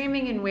was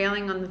screaming and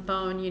wailing on the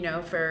phone,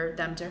 for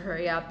them to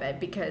hurry up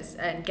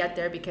and get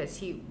there because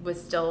he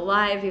was still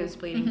alive. He was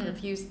bleeding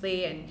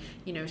profusely, and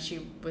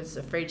she was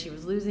afraid she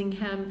was losing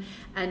him.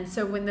 And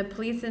so when the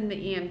police and the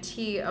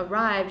EMT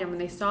arrived, and when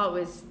they saw it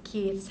was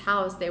Keith's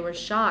house, they were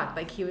shocked.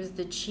 Like, he was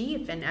the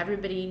chief, and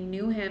everybody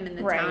knew him in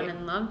the town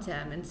and loved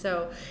him. And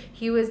so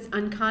he was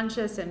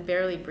unconscious and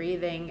barely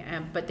breathing,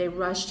 but they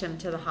rushed him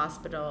to the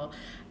hospital.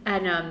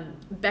 And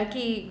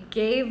Becky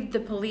gave the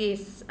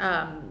police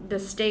the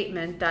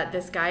statement that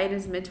this guy in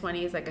his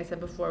mid-20s, like I said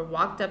before,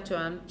 walked up to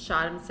him,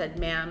 shot him, said,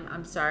 "Ma'am,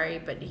 I'm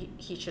sorry, but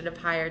he should have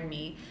hired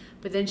me."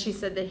 But then she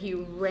said that he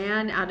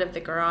ran out of the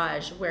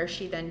garage, where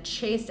she then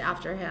chased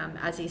after him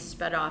as he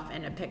sped off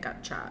in a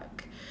pickup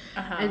truck.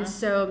 And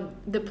so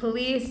the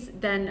police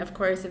then, of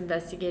course,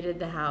 investigated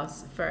the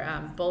house for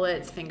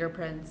bullets,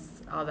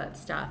 fingerprints, all that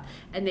stuff.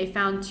 And they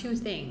found two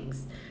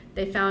things.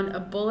 They found a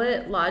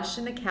bullet lodged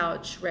in the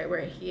couch right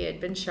where he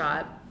had been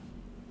shot,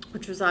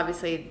 which was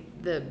obviously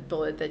the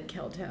bullet that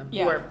killed him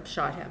or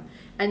shot him.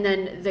 And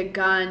then the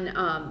gun,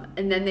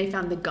 and then they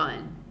found the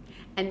gun.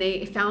 And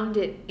they found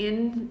it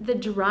in the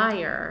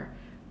dryer,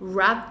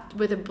 wrapped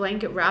with a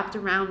blanket wrapped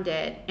around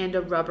it and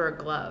a rubber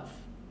glove.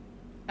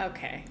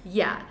 Okay.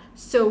 Yeah.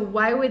 So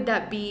why would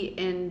that be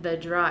in the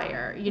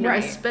dryer?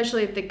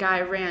 Especially if the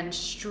guy ran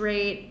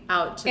straight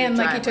out to the driveway. And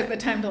like he took the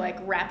time to like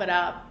wrap it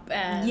up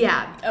and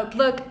okay.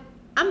 Look,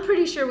 I'm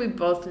pretty sure we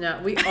all know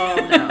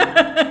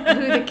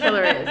who the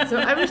killer is. So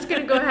I'm just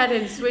going to go ahead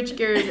and switch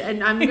gears,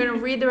 and I'm going to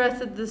read the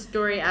rest of the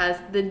story as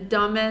the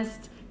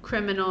dumbest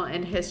criminal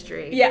in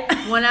history.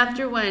 Yeah. One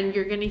after one,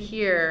 you're going to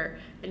hear,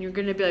 and you're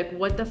going to be like,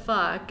 what the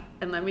fuck?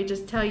 And let me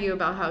just tell you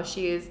about how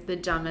she is the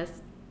dumbest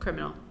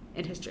criminal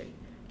in history.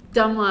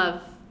 Dumb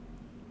love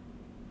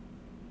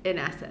in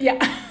assets.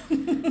 Yeah.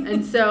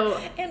 And so...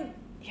 And,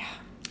 yeah.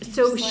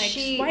 So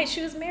she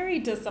was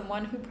married to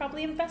someone who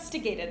probably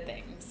investigated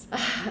things.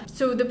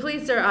 So the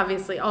police are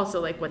obviously also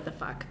like, what the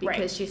fuck?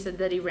 Because she said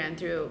that he ran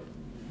through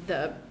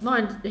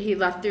he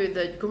left through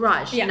the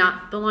garage,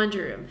 not the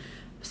laundry room.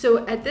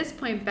 So at this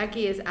point,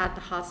 Becky is at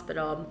the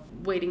hospital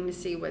waiting to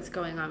see what's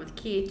going on with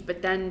Keith.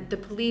 But then the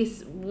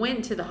police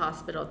went to the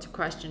hospital to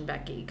question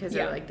Becky because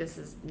they're like, this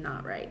is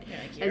not right.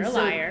 You're a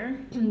liar.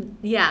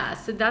 Yeah.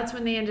 So that's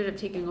when they ended up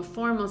taking a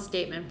formal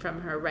statement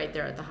from her right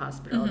there at the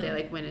hospital. They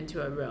like went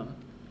into a room.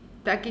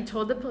 Becky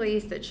told the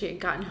police that she had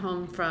gotten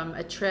home from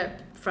a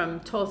trip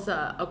from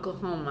Tulsa,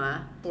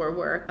 Oklahoma for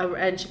work.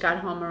 And she got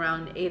home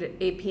around 8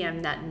 p.m.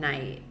 that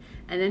night.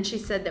 And then she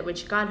said that when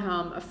she got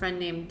home, a friend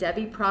named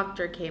Debbie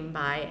Proctor came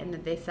by, and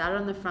that they sat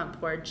on the front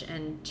porch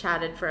and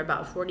chatted for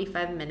about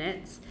 45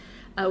 minutes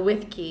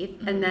with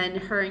Keith. And then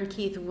her and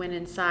Keith went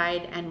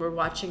inside and were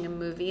watching a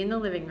movie in the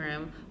living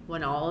room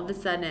when all of a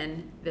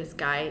sudden this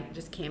guy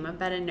just came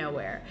up out of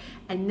nowhere.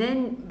 And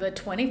then... The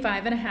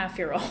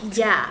 25-and-a-half-year-old.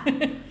 Yeah.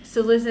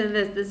 So listen to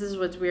this. This is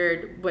what's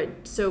weird.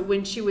 So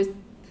when she was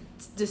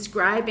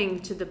describing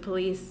to the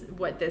police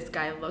what this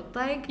guy looked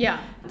like. Yeah.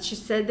 She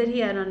said that he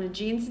had on a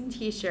jeans and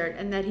t-shirt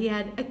and that he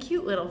had a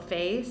cute little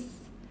face.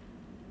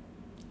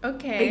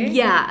 Okay.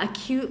 Yeah, a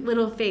cute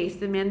little face.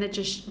 The man that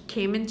just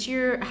came into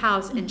your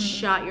house and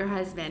shot your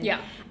husband. Yeah.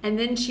 And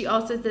then she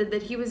also said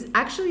that he was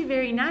actually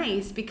very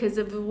nice because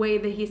of the way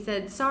that he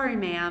said, "Sorry,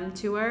 ma'am,"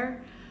 to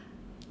her.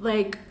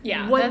 Like,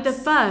 Yeah. what the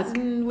fuck?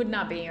 Would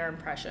not be your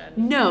impression.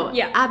 No,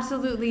 Yeah.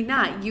 absolutely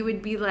not. You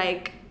would be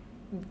like,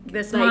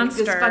 This like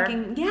monster. this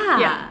fucking, yeah.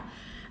 Yeah.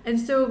 And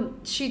so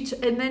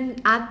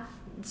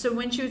so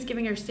when she was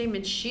giving her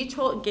statement, she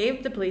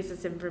gave the police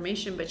this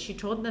information, but she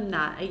told them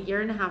that a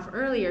year and a half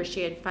earlier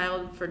she had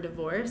filed for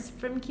divorce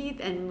from Keith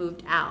and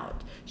moved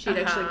out. She had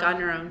actually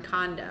gotten her own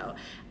condo.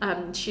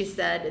 She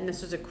said, and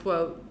this was a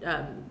quote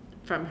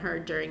from her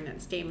during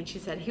that statement, she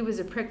said, "He was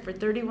a prick for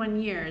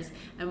 31 years,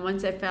 and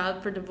once I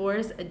filed for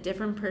divorce, a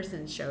different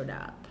person showed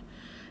up."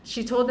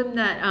 She told him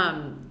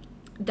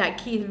that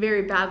Keith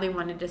very badly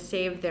wanted to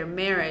save their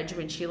marriage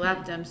when she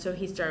left him, so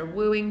he started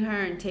wooing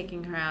her and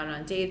taking her out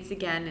on dates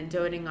again and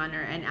doting on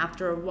her, and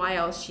after a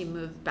while she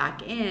moved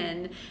back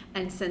in,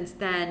 and since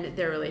then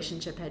their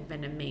relationship had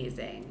been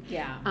amazing.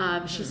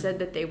 Yeah. She said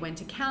that they went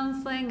to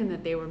counseling and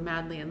that they were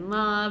madly in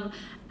love,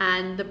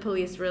 and the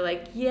police were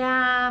like,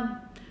 "Yeah,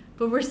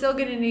 but we're still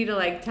going to need to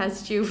like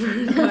test you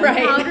for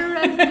powder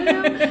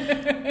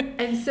residue."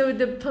 And so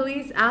the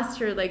police asked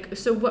her, like,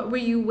 "So what were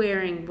you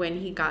wearing when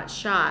he got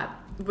shot?"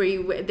 They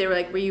were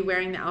like, "Were you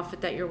wearing the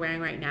outfit that you're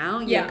wearing right now?"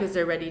 Yeah. Because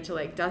they're ready to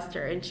like dust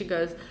her. And she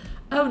goes,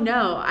 "Oh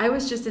no, I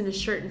was just in a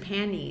shirt and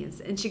panties."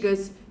 And she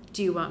goes,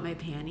 "Do you want my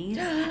panties?"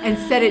 And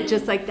said it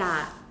just like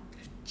that.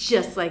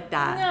 Just like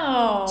that.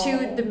 No.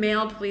 To the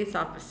male police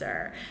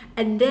officer.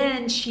 And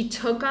then she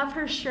took off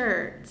her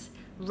shirt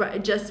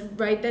just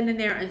right then and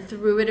there and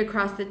threw it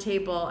across the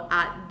table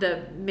at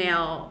the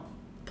male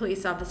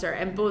police officer,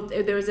 and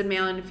there was a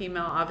male and a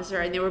female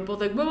officer, and they were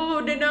both like, "Whoa,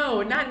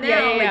 no, not now!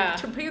 Yeah.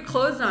 Like, put your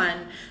clothes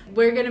on.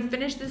 We're gonna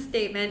finish this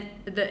statement.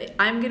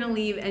 I'm gonna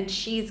leave, and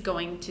she's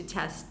going to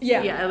test.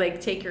 Like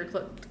take your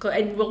clothes,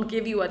 and we'll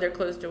give you other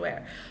clothes to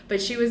wear."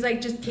 But she was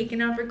like just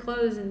taking off her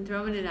clothes and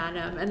throwing it at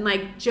him, and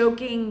like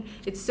joking.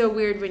 It's so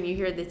weird when you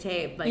hear the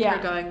tape, like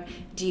her going,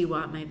 "Do you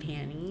want my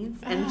panties?"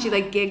 And she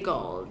like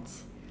giggled.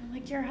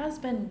 Like, your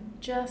husband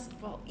just,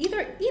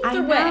 either I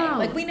way, know.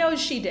 like, we know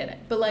she did it,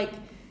 but like,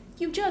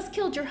 you just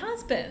killed your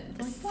husband.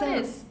 Like, what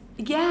is?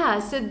 Yeah,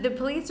 so the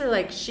police are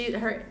like,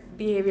 her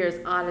behavior is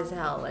odd as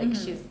hell. Like,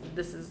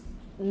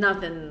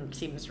 nothing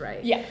seems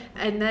right. Yeah.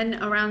 And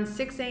then around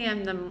 6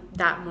 a.m.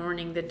 that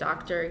morning, the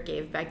doctor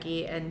gave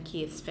Becky and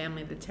Keith's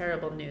family the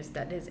terrible news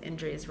that his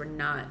injuries were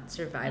not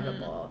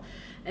survivable.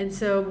 And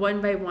so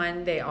one by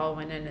one, they all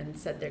went in and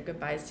said their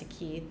goodbyes to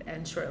Keith,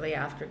 and shortly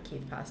after,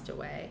 Keith passed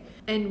away.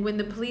 And when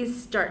the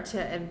police start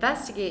to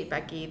investigate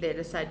Becky, they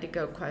decide to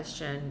go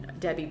question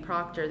Debbie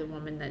Proctor, the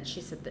woman that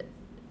she said that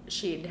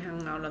she'd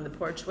hung out on the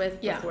porch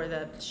with before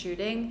the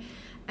shooting.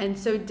 And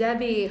so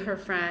Debbie, her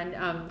friend,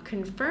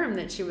 confirmed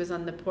that she was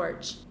on the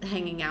porch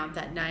hanging out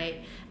that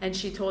night, and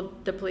she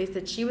told the police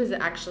that she was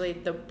actually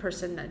the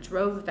person that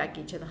drove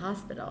Becky to the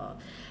hospital.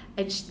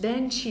 And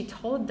then she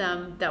told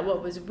them that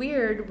what was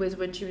weird was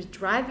when she was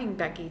driving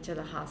Becky to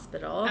the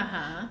hospital,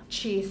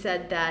 she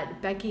said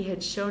that Becky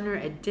had shown her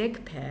a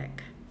dick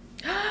pic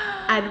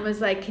and was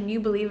like, "Can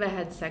you believe I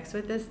had sex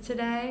with this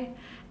today?"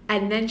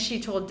 And then she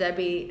told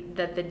Debbie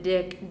that the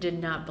dick did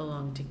not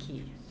belong to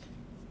Keith.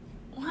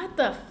 What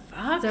the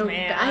fuck,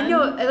 man? I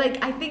know,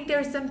 like, I think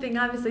there's something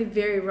obviously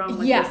very wrong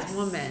with this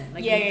woman.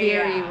 Like,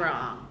 very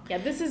wrong. Yeah,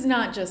 this is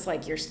not just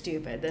like you're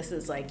stupid. This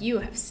is like you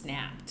have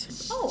snapped.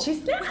 Oh, she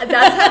snapped.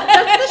 That's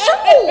the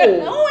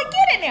show. Oh, I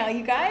get it now,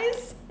 you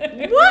guys.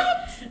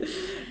 What?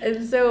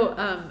 And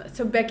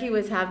so Becky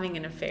was having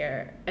an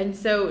affair, and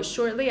so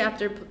shortly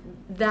after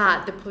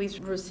that, the police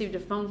received a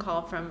phone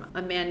call from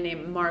a man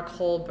named Mark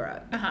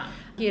Holbrook.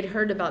 He had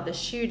heard about the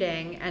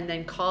shooting and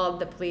then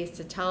called the police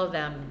to tell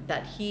them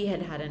that he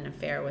had had an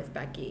affair with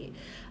Becky.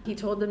 He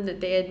told them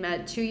that they had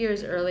met 2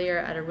 years earlier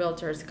at a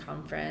realtors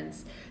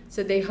conference.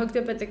 So they hooked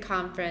up at the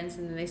conference,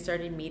 and then they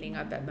started meeting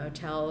up at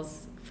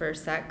motels for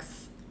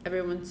sex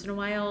every once in a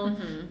while.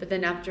 But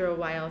then after a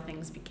while,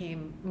 things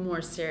became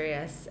more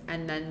serious,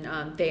 and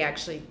then they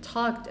actually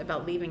talked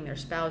about leaving their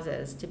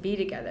spouses to be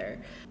together.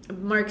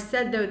 Mark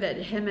said, though, that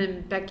him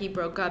and Becky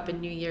broke up in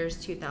New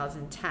Year's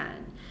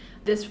 2010.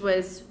 This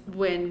was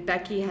when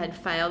Becky had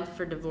filed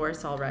for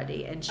divorce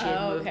already, and she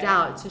had moved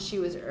out. So she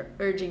was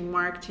urging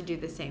Mark to do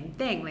the same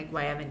thing. Like,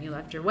 why haven't you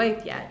left your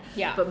wife yet?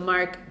 Yeah. But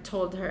Mark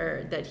told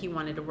her that he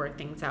wanted to work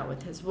things out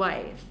with his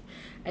wife.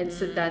 And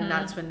so then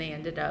that's when they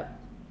ended up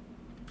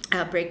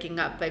breaking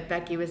up. But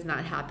Becky was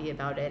not happy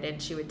about it,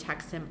 and she would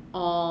text him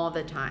all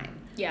the time.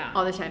 Yeah.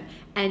 All the time.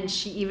 And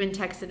she even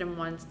texted him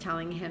once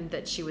telling him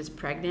that she was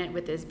pregnant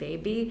with his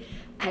baby.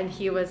 And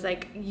he was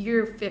like,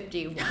 "You're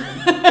 51.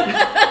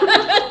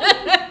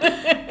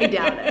 I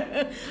doubt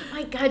it.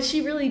 My God,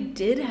 she really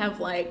did have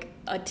like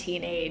a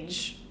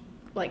teenage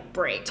like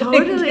break.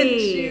 Totally.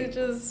 She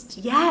just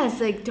Yes,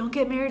 like don't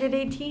get married at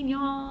 18,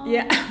 y'all.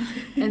 yeah.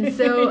 And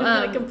so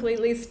like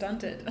completely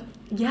stunted.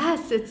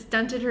 yes, it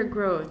stunted her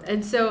growth.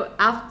 And so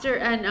after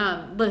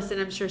listen,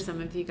 I'm sure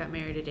some of you got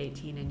married at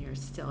 18 and you're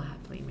still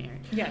happily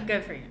married. Yeah,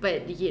 good for you.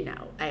 But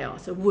I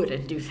also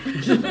wouldn't do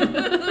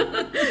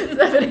that.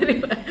 But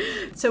anyway,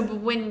 so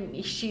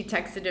when she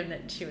texted him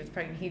that she was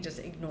pregnant, he just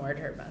ignored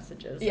her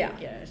messages. Yeah.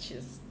 Like,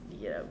 she's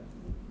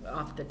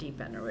off the deep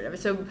end or whatever.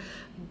 So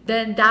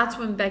then that's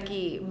when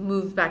Becky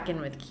moved back in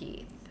with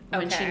Keith.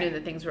 When she Okay. knew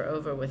that things were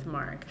over with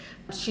Mark.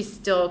 She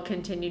still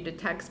continued to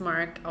text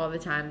Mark all the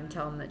time and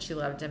tell him that she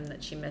loved him,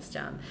 that she missed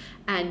him.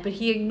 But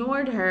he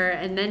ignored her,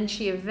 and then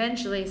she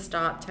eventually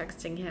stopped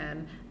texting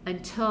him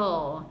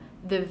until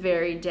the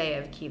very day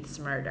of Keith's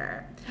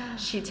murder.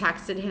 She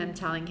texted him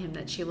telling him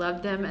that she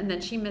loved him, and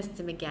then she missed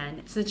him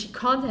again. So she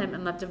called him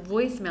and left a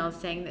voicemail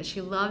saying that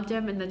she loved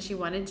him and that she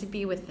wanted to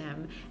be with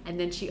him. And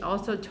then she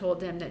also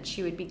told him that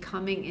she would be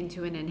coming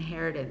into an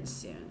inheritance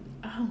soon.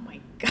 Oh my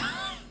God.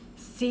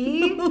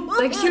 See?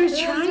 Like she was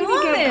This trying to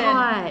woman. get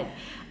caught.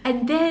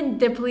 And then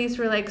the police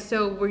were like,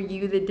 so were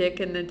you the dick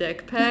in the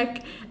dick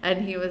pic?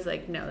 And he was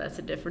like, no, that's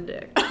a different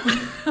dick.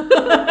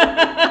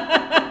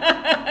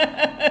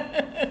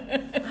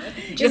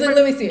 She's like,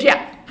 let me see it.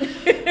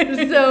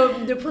 Yeah. So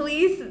the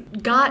police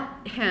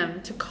got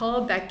him to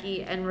call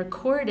Becky and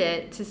record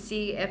it to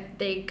see if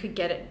they could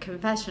get a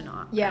confession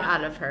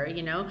out of her,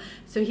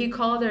 So he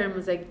called her and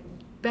was like,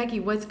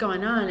 Becky, what's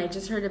going on? I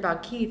just heard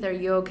about Keith. Are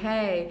you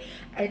okay?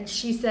 And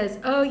she says,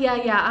 oh,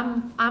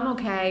 yeah, I'm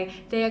okay.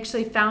 They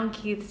actually found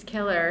Keith's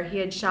killer. He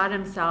had shot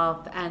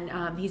himself,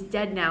 and he's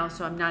dead now,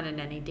 so I'm not in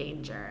any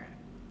danger.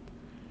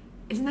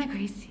 Isn't that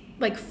crazy?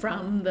 Like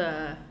from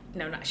the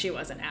she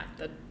wasn't at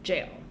the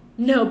jail.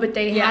 No, but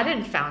they Yeah.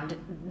 hadn't found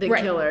the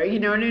Right. killer, you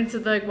know what I mean? So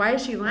they're like, why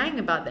is she lying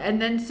about that? And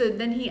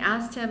then he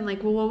asked him,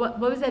 like, well, what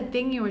was that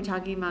thing you were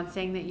talking about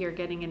saying that you're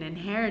getting an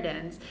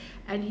inheritance?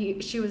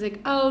 And she was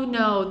like, oh,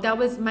 no, that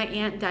was my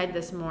aunt died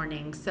this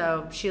morning,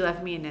 so she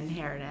left me an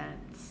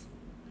inheritance.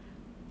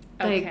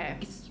 Okay.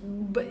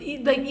 But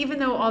even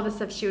though all the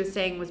stuff she was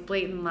saying was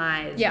blatant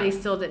lies, Yeah. they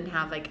still didn't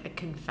have like a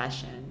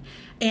confession.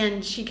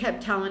 And she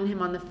kept telling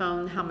him on the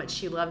phone how much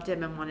she loved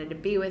him and wanted to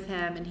be with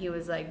him. And he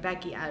was like,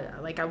 Becky,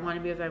 I want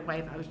to be with my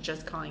wife. I was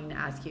just calling to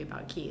ask you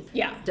about Keith.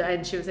 Yeah.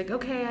 And she was like,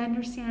 okay, I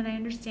understand.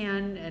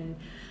 And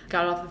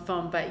got off the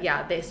phone. But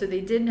yeah, they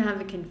didn't have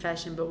a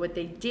confession. But what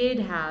they did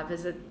have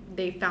is that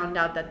they found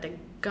out that the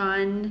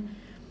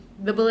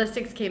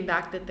ballistics came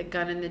back that the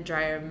gun in the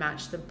dryer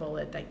matched the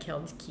bullet that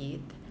killed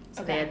Keith.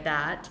 So they had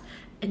that.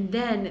 And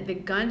then the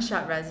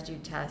gunshot residue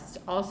test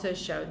also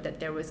showed that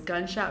there was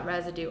gunshot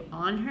residue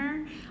on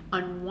her,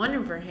 on one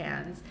of her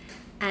hands,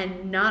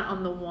 and not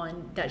on the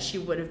one that she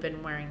would have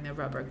been wearing the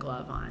rubber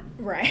glove on.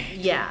 Right.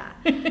 Yeah.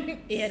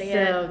 Idiot.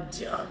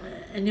 So dumb.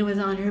 And it was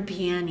on her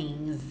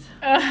panties.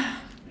 Ugh.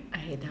 I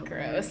hate that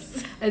Gross.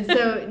 word. And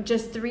so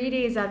just 3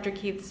 days after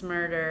Keith's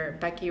murder,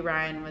 Becky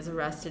Ryan was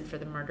arrested for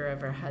the murder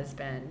of her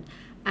husband.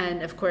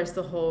 And of course,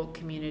 the whole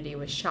community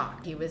was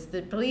shocked. He was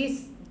the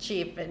police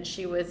chief, and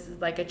she was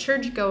like a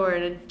churchgoer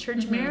and a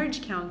church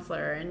marriage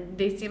counselor, and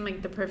they seemed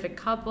like the perfect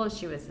couple.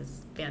 She was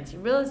this fancy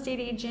real estate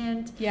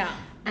agent. Yeah.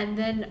 And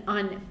then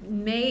on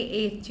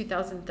May 8th,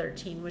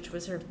 2013, which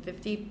was her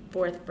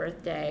 54th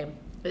birthday,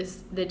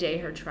 is the day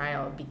her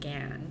trial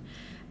began.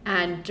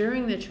 And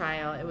during the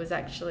trial, it was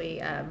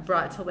actually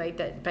brought to light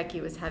that Becky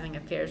was having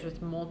affairs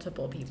with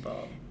multiple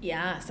people.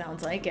 Yeah,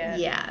 sounds like it.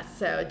 Yeah,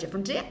 so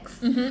different dicks.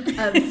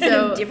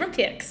 So different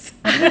pics.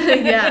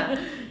 Yeah.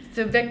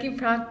 So Becky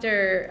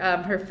Proctor,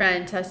 her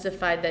friend,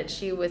 testified that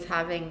she was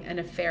having an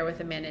affair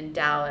with a man in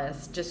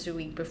Dallas just a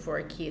week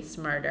before Keith's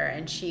murder.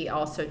 And she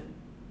also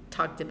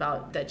talked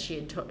about that she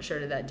had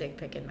showed her that dick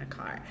pic in the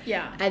car.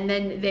 Yeah. And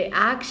then they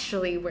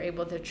actually were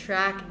able to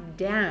track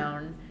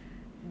down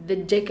the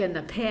dick in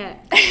the pic.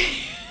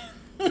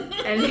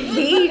 And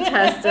he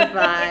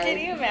testified. Can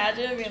you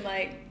imagine being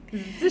like,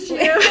 Is this you?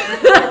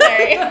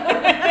 sorry.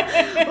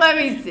 Let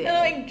me see.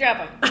 Like,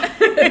 drop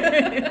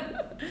him.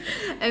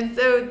 And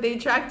so they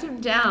tracked him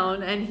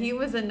down, and he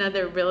was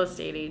another real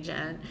estate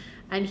agent.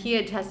 And he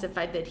had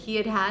testified that he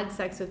had had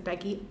sex with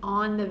Becky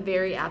on the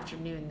very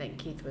afternoon that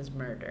Keith was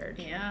murdered.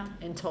 Yeah.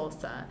 In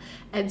Tulsa.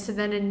 And so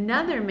then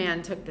another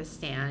man took the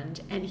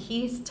stand, and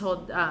he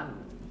told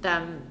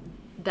them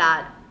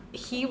that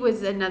he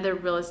was another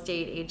real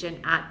estate agent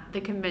at the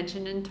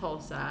convention in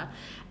Tulsa,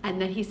 and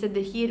that he said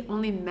that he had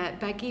only met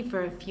Becky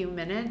for a few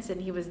minutes,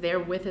 and he was there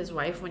with his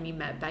wife when he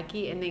met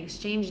Becky, and they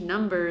exchanged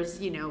numbers,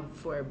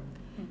 for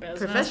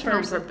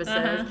professional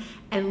purposes.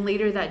 And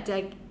later that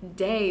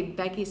day,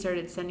 Becky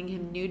started sending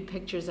him nude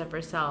pictures of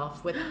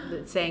herself with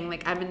saying,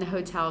 like, I'm in the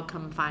hotel,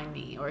 come find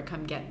me, or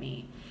come get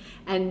me.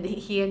 And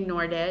he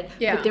ignored it.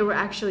 Yeah. But there were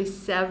actually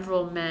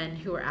several men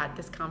who were at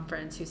this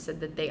conference who said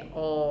that they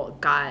all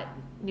got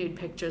nude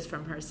pictures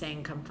from her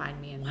saying, come find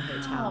me in the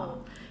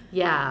hotel.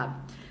 Yeah.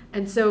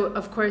 And so,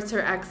 of course,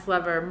 her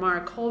ex-lover,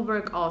 Mark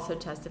Holbrook, also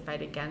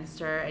testified against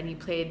her, and he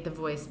played the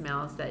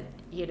voicemails that,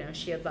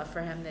 she had left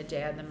for him the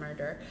day of the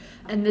murder.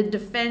 And the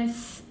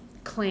defense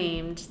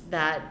claimed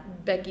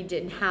that Becky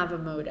didn't have a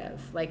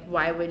motive. Like,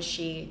 why would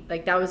she,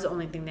 like, that was the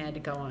only thing they had to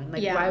go on.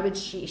 Like, why would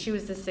she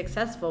was the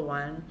successful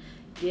one,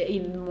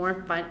 even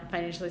more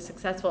financially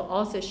successful.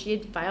 Also, she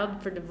had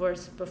filed for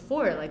divorce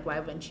before. Like, why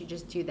wouldn't she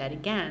just do that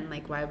again?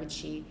 Like, why would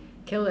she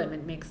kill him?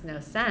 It makes no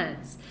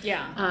sense.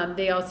 Yeah.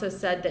 They also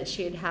said that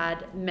she had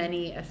had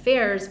many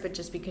affairs, but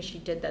just because she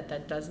did that,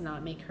 that does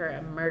not make her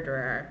a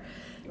murderer.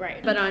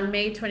 Right. But on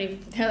May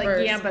 21st... They're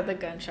like, yeah, but the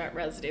gunshot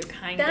residue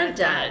kind of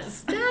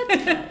does. That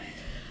does.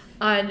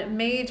 On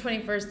May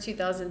 21st,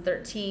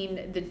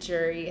 2013, the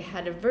jury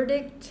had a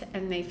verdict,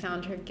 and they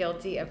found her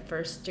guilty of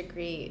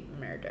first-degree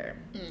murder.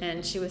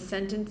 And she was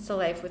sentenced to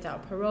life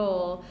without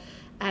parole,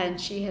 and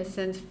she has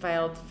since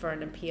filed for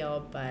an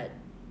appeal, but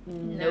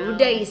no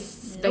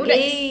dice. No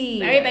Becky.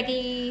 dice. Sorry,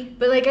 Becky.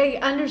 But, like, I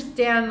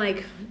understand,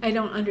 like, I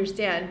don't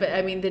understand, but,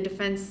 I mean, the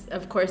defense,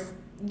 of course,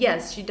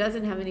 yes, she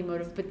doesn't have any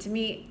motive, but to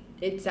me,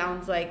 it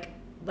sounds like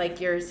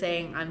you're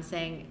saying, I'm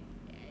saying,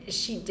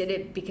 she did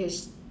it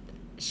because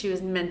she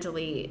was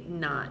mentally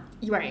not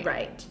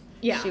right.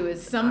 Yeah. She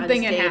was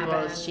something unstable. had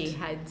happened. She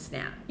had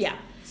snapped. Yeah.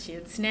 She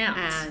had snapped.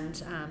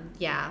 And,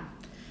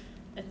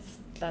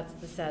 that's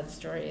the sad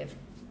story of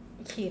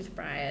Keith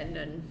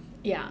Bryan.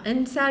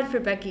 And sad for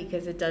Becky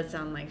because it does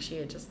sound like she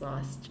had just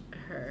lost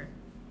her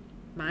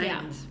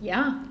mind.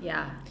 Yeah.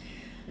 Yeah.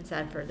 It's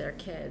sad for their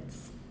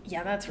kids.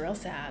 Yeah, that's real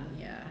sad.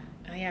 Yeah.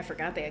 Oh, yeah, I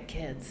forgot they had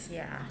kids.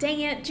 Yeah. Dang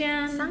it,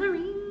 Jen.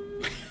 Sorry.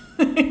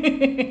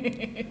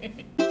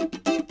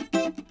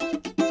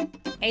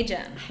 Hey,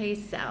 Jen. Hey,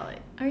 Sally.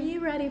 Are you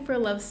ready for a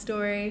love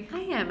story? I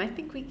am. I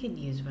think we could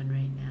use one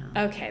right now.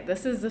 Okay,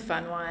 this is the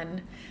fun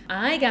one.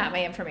 I got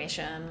my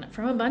information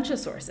from a bunch of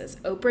sources.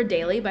 Oprah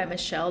Daily by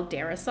Michelle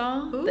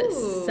Darrisaw. Ooh. The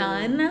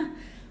Sun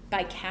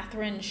by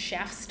Catherine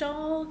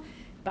Schaffstall.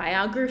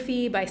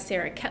 Biography by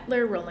Sarah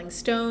Kettler. Rolling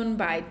Stone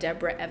by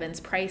Deborah Evans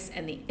Price.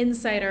 And The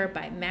Insider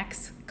by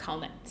Max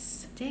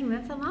Kalnitz. Dang,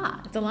 that's a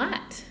lot. It's a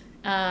lot.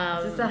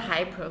 Is this a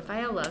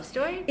high-profile love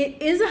story?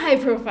 It is a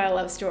high-profile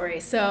love story.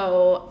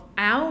 So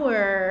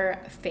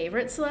our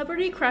favorite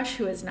celebrity crush,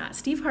 who is not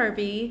Steve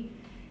Harvey,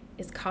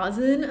 is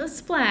causing a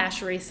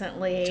splash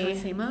recently. John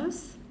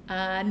Stamos?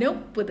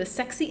 Nope, with a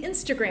sexy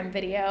Instagram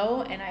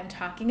video, and I'm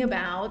talking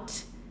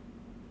about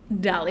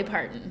Dolly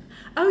Parton.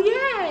 Oh,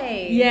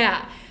 yay!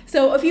 Yeah.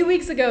 So a few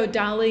weeks ago,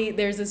 Dolly,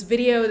 there's this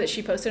video that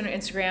she posted on her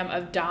Instagram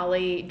of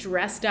Dolly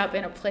dressed up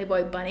in a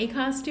Playboy bunny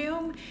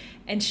costume,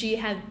 and she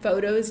had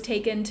photos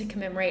taken to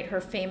commemorate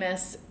her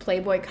famous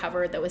Playboy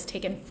cover that was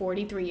taken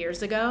 43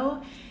 years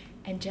ago.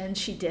 And Jen,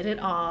 she did it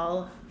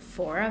all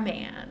for a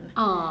man.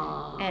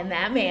 Aww. And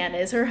that man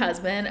is her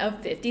husband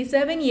of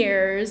 57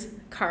 years,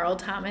 Carl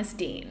Thomas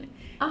Dean.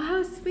 Oh,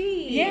 how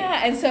sweet.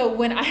 Yeah, and so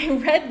when I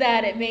read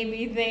that, it made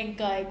me think,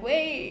 like,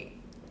 wait,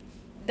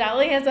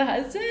 Dolly has a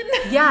husband?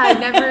 Yeah, I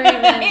never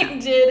even... I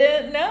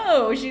didn't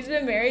know. She's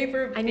been married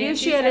for 57 I knew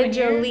she had a years.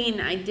 Jolene.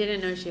 I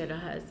didn't know she had a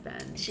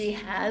husband. She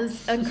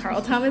has a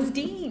Carl Thomas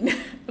Dean.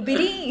 A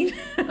Bedeen.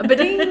 A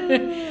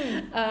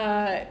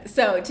Bedeen.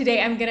 So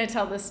today I'm going to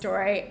tell the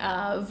story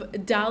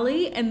of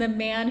Dolly and the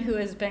man who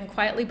has been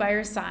quietly by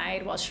her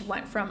side while she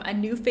went from a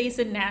new face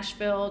in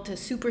Nashville to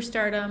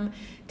superstardom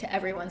to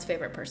everyone's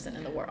favorite person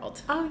in the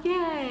world. Oh,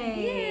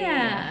 yay.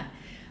 Yeah.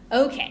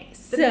 Okay,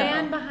 so... The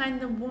man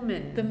behind the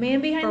woman. The man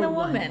behind For the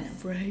woman.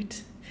 once.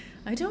 Right.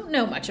 I don't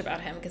know much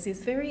about him because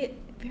he's very,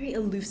 very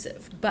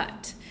elusive.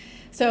 But,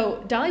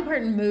 so Dolly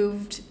Parton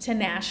moved to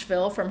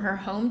Nashville from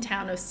her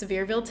hometown of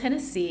Sevierville,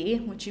 Tennessee,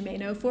 which you may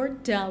know for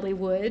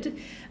Dollywood, in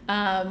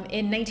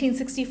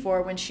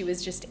 1964 when she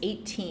was just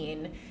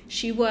 18.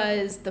 She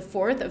was the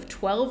fourth of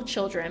 12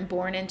 children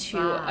born into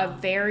a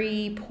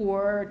very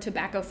poor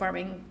tobacco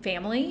farming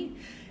family.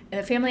 And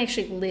the family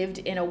actually lived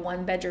in a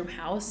one-bedroom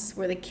house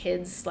where the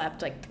kids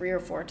slept like 3 or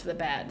 4 to the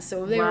bed.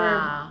 So they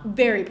were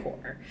very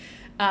poor.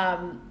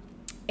 And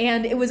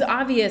it was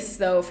obvious,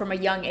 though, from a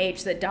young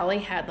age that Dolly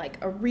had like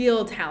a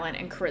real talent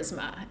and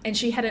charisma. And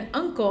she had an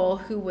uncle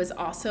who was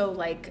also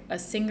like a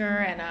singer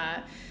and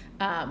a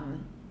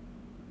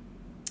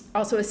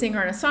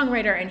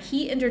songwriter, and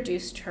he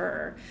introduced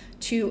her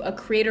to a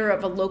creator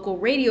of a local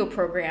radio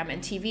program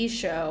and TV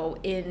show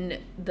in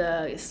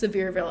the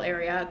Sevierville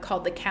area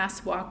called the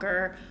Cass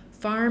Walker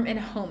Farm and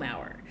Home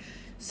Hour.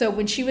 So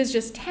when she was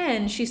just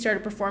 10, she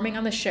started performing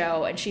on the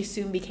show, and she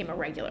soon became a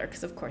regular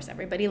because, of course,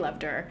 everybody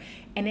loved her.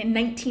 And in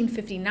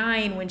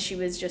 1959, when she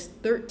was just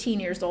 13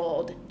 years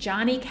old,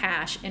 Johnny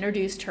Cash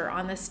introduced her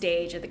on the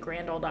stage at the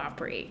Grand Ole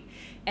Opry.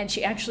 And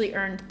she actually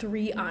earned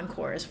 3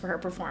 encores for her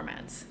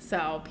performance.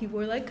 So people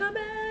were like, come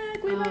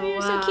back, we love you,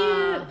 you're so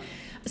cute.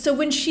 So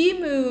when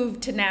she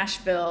moved to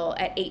Nashville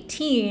at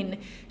 18,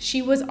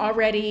 she was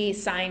already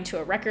signed to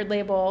a record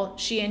label.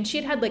 She had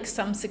had like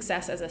some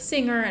success as a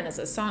singer and as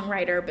a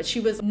songwriter, but she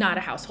was not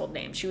a household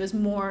name. She was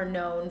more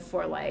known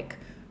for like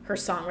her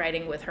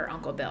songwriting with her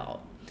Uncle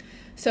Bill.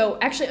 So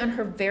actually on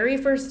her very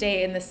first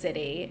day in the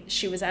city,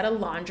 she was at a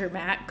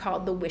laundromat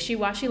called the Wishy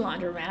Washy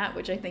Laundromat,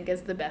 which I think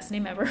is the best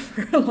name ever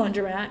for a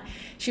laundromat.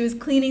 She was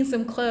cleaning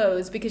some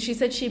clothes because she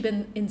said she'd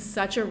been in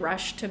such a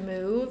rush to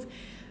move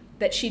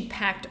that she'd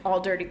packed all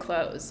dirty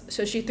clothes.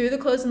 So she threw the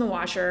clothes in the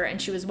washer and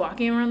she was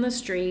walking around the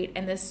street,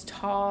 and this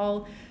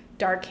tall,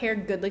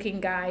 dark-haired, good-looking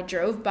guy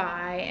drove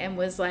by and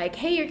was like,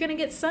 hey, you're gonna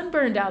get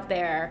sunburned out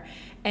there.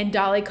 And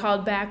Dolly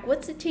called back,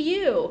 what's it to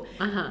you?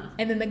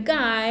 And then the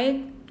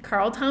guy,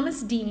 Carl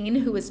Thomas Dean,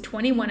 who was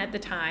 21 at the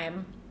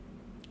time,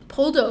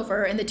 pulled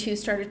over and the two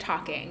started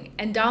talking.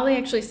 And Dolly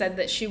actually said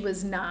that she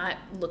was not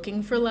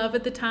looking for love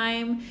at the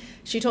time.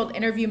 She told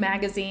Interview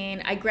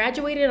Magazine, I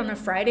graduated on a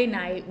Friday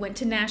night, went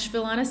to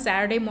Nashville on a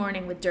Saturday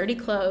morning with dirty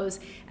clothes,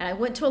 and I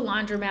went to a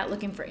laundromat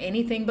looking for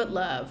anything but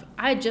love.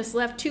 I had just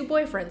left 2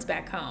 boyfriends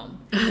back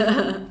home.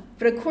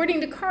 But according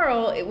to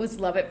Carl, it was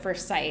love at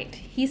first sight.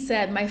 He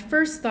said, my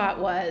first thought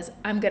was,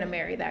 I'm going to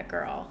marry that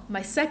girl.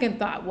 My second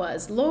thought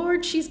was,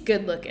 Lord, she's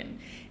good looking.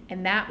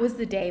 And that was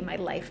the day my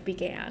life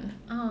began.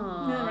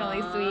 Aww. Isn't that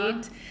really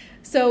sweet?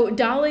 So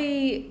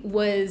Dolly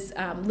was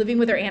living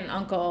with her aunt and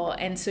uncle,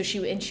 and so she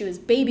was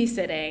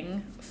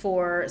babysitting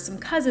for some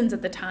cousins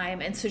at the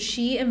time, and so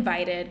she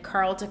invited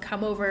Carl to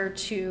come over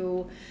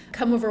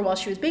while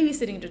she was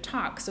babysitting to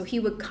talk. So he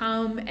would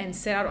come and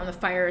sit out on the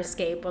fire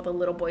escape while the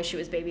little boy she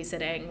was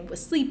babysitting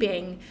was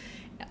sleeping.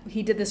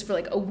 He did this for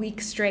like a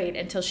week straight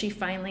until she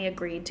finally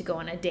agreed to go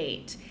on a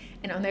date.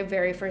 And on their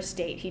very first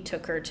date, he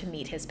took her to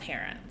meet his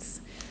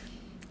parents.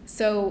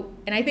 So,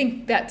 and I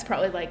think that's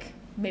probably like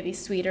maybe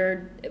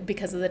sweeter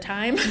because of the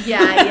time.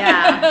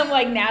 Yeah.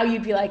 Like now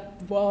you'd be like,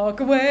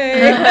 walk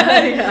away.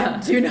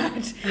 Do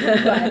not.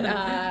 But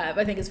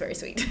I think it's very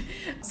sweet.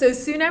 So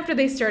soon after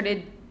they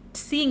started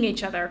seeing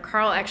each other,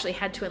 Carl actually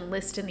had to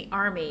enlist in the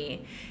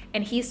Army,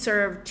 and he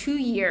served 2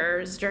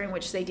 years during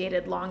which they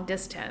dated long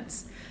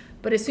distance.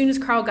 But as soon as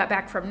Carl got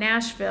back from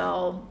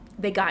Nashville,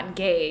 they got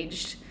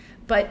engaged.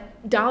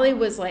 But Dolly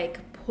was like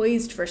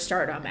poised for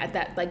stardom at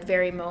that like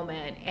very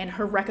moment, and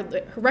her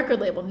record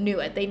label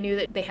knew it. They knew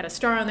that they had a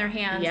star on their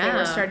hands. Yeah. They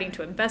were starting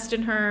to invest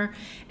in her,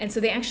 and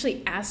so they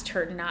actually asked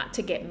her not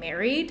to get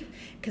married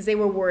because they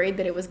were worried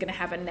that it was going to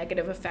have a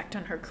negative effect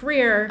on her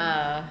career.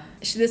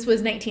 This was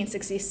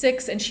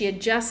 1966, and she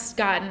had just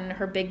gotten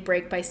her big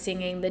break by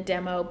singing the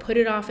demo Put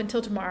It Off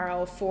Until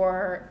Tomorrow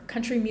for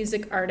country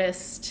music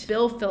artist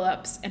Bill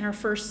Phillips, and her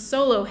first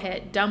solo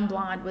hit, Dumb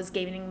Blonde, was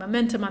gaining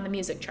momentum on the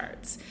music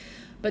charts.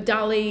 But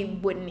Dolly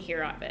wouldn't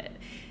hear of it.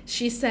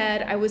 She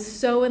said, I was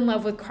so in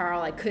love with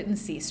Carl, I couldn't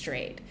see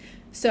straight.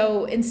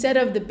 So instead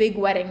of the big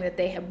wedding that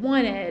they had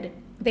wanted,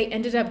 they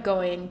ended up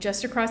going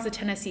just across the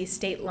Tennessee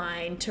state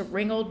line to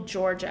Ringgold,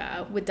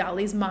 Georgia, with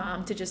Dolly's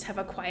mom to just have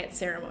a quiet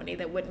ceremony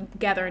that wouldn't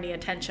gather any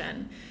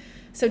attention.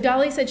 So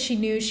Dolly said she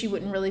knew she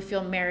wouldn't really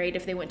feel married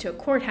if they went to a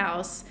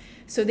courthouse.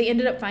 So they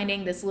ended up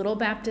finding this little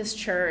Baptist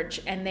church,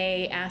 and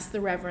they asked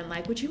the reverend,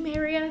 like, would you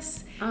marry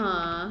us?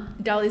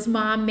 Dolly's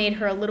mom made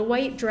her a little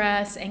white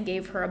dress and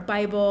gave her a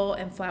Bible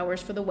and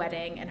flowers for the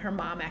wedding, and her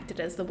mom acted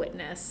as the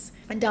witness.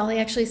 And Dolly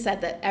actually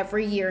said that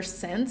every year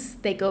since,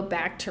 they go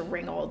back to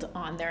Ringgold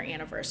on their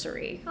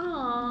anniversary.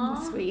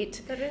 Aww.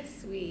 Sweet. That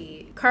is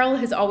sweet. Carl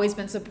has always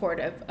been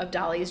supportive of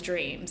Dolly's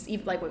dreams,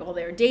 even like while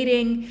they were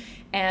dating,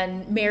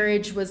 and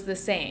marriage was the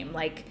same.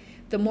 Like,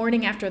 the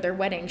morning after their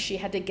wedding, she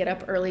had to get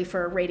up early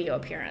for a radio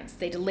appearance.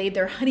 They delayed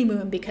their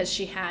honeymoon because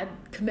she had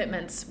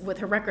commitments with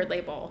her record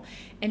label.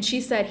 And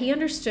she said, he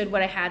understood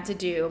what I had to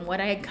do and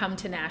what I had come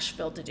to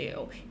Nashville to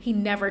do. He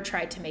never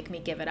tried to make me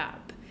give it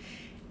up.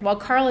 While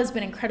Carl has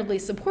been incredibly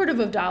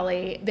supportive of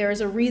Dolly, there is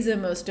a reason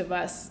most of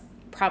us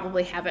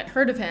probably haven't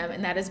heard of him,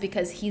 and that is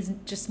because he's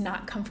just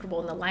not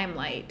comfortable in the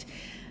limelight.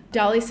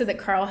 Dolly said that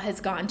Carl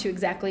has gone to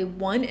exactly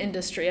one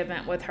industry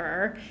event with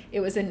her. It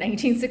was in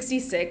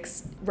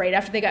 1966, right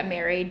after they got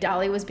married.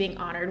 Dolly was being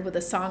honored with a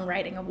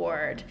songwriting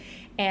award.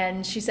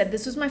 And she said,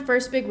 this was my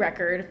first big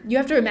record. You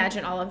have to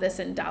imagine all of this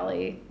in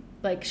Dolly.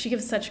 Like, she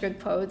gives such good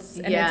quotes.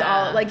 And It's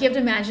all, like, you have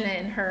to imagine it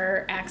in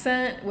her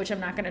accent, which I'm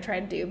not going to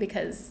try to do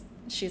because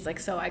she's, like,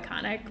 so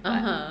iconic. But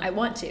I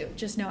want to.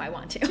 Just know I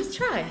want to. Just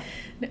try.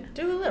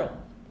 Do a little.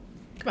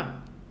 Come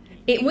on.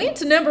 It went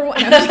to number 1.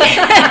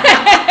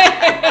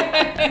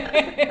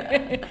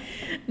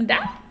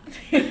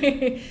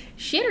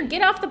 Shit or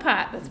get off the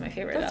pot. That's my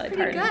favorite. That's Dolly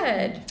pretty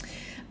Parton.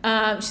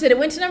 good. She said it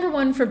went to number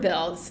 1 for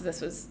Bill. So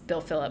this was Bill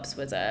Phillips,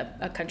 was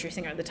a country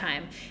singer at the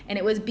time. And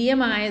it was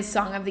BMI's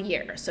Song of the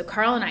Year. So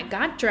Carl and I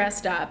got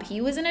dressed up. He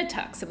was in a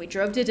tux, and we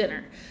drove to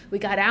dinner. We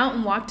got out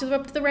and walked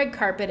up to the red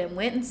carpet and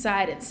went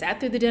inside and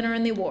sat through the dinner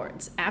and the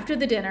awards. After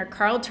the dinner,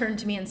 Carl turned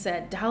to me and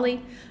said,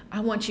 Dolly, I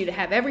want you to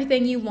have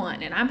everything you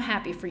want, and I'm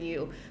happy for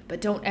you.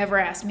 But don't ever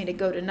ask me to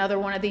go to another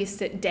one of these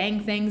dang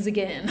things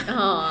again.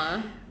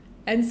 Aww.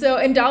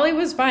 And Dolly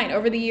was fine.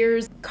 Over the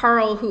years,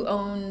 Carl, who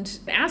owned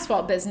an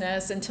asphalt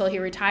business until he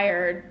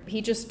retired,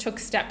 he just took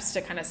steps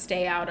to kind of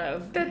stay out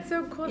of. That's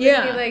so cool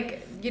Yeah. that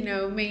he,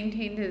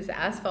 maintained his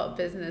asphalt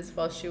business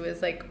while she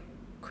was,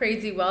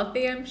 crazy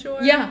wealthy, I'm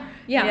sure.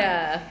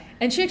 Yeah.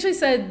 And she actually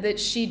said that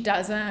she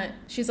doesn't,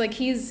 she's like,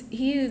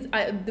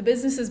 the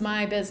business is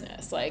my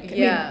business. I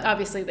mean,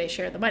 obviously they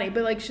share the money,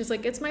 but she's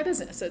like, it's my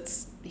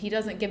business. He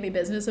doesn't give me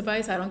business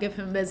advice. I don't give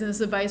him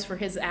business advice for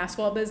his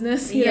asphalt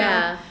business. You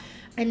know?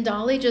 And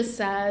Dolly just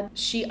said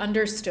she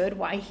understood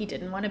why he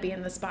didn't want to be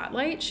in the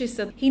spotlight. She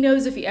said he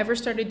knows if he ever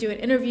started doing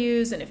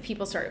interviews and if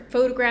people started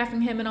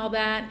photographing him and all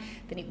that,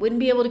 then he wouldn't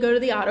be able to go to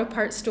the auto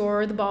parts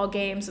store or the ball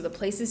games or the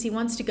places he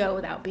wants to go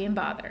without being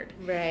bothered.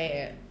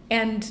 Right.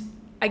 And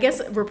I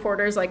guess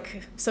reporters,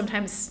 like,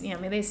 sometimes, I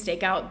mean, they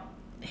stake out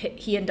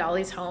he and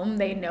Dolly's home.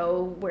 They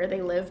know where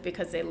they live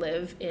because they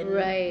live in,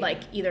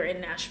 like, either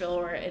in Nashville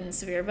or in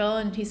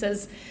Sevierville. And he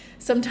says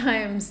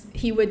sometimes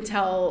he would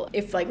tell,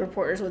 if, like,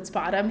 reporters would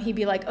spot him, he'd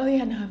be like, oh,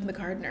 yeah, no, I'm the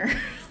gardener.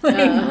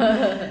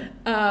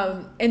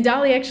 And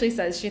Dolly actually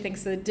says she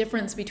thinks the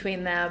difference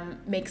between them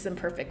makes them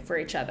perfect for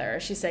each other.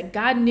 She said,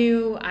 God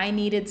knew I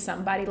needed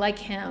somebody like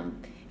him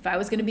if I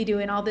was going to be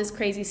doing all this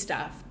crazy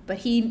stuff. But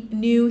he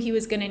knew he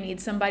was going to need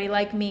somebody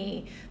like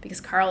me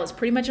because Carl is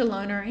pretty much a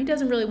loner. He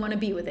doesn't really want to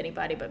be with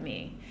anybody but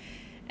me.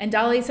 And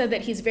Dolly said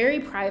that he's very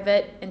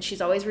private, and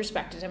she's always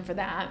respected him for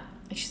that.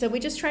 And she said, we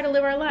just try to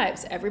live our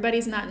lives.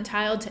 Everybody's not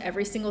entitled to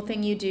every single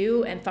thing you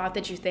do and thought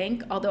that you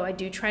think, although I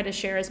do try to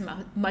share as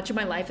much of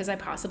my life as I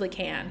possibly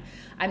can.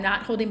 I'm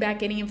not holding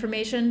back any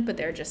information, but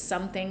there are just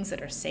some things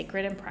that are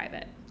sacred and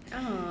private.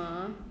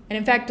 Aww. And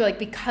in fact, like,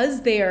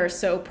 because they are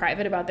so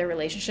private about their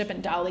relationship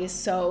and Dolly is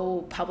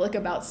so public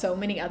about so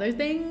many other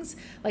things,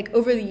 like,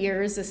 over the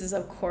years, this has,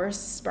 of course,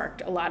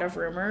 sparked a lot of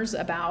rumors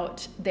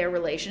about their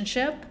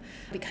relationship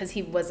because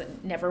he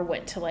never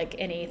went to, like,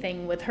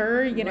 anything with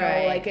her,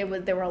 Right.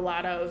 like, there were a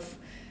lot of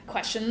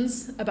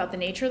questions about the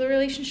nature of the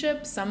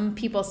relationship. Some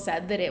people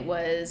said that it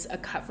was a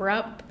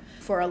cover-up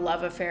for a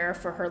love affair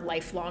for her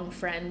lifelong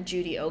friend,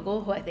 Judy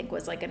Ogle, who I think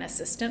was, like, an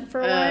assistant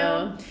for a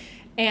while.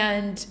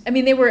 And, I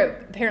mean, they were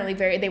apparently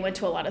they went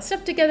to a lot of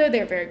stuff together. They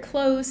were very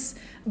close.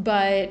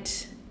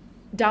 But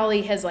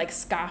Dolly has, like,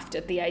 scoffed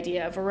at the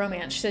idea of a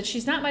romance. She said,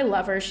 she's not my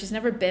lover. She's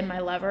never been my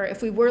lover.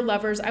 If we were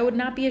lovers, I would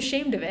not be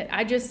ashamed of it.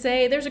 I just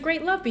say there's a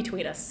great love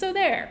between us. So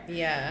there.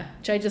 Yeah.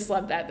 Which I just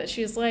love that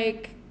she's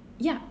like,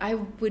 yeah, I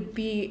would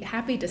be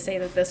happy to say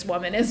that this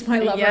woman is my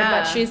lover,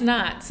 but she's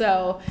not.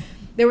 So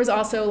there was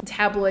also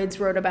tabloids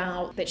wrote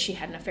about that she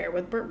had an affair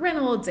with Burt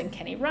Reynolds and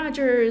Kenny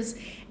Rogers.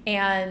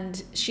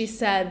 And she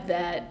said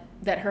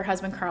that her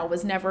husband, Carl,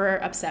 was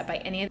never upset by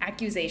any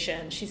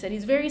accusation. She said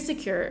he's very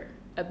secure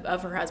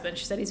of her husband.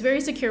 She said he's very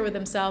secure with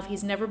himself.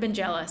 He's never been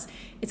jealous.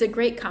 It's a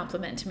great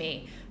compliment to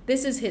me.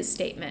 This is his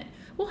statement.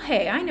 Well,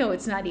 hey, I know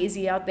it's not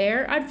easy out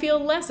there. I'd feel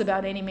less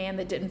about any man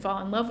that didn't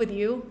fall in love with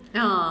you.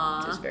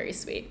 Aww. Which is very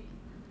sweet.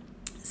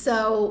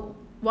 So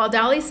while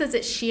Dolly says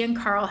that she and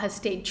Carl have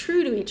stayed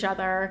true to each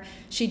other,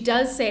 she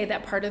does say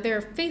that part of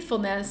their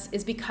faithfulness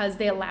is because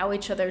they allow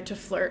each other to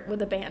flirt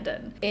with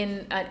abandon.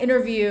 In an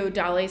interview,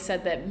 Dolly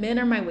said that men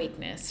are my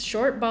weakness.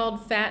 Short,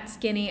 bald, fat,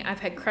 skinny. I've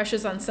had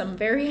crushes on some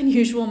very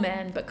unusual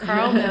men, but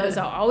Carl knows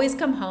I'll always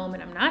come home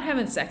and I'm not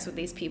having sex with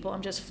these people.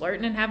 I'm just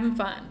flirting and having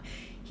fun.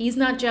 He's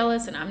not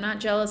jealous and I'm not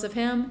jealous of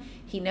him.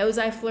 He knows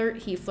I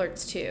flirt. He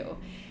flirts too.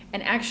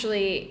 And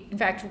actually, in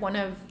fact, one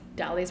of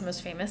Dolly's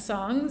most famous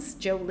songs,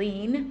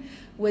 Jolene,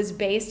 was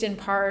based in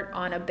part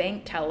on a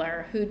bank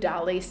teller who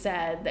Dolly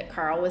said that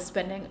Carl was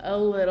spending a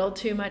little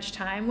too much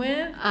time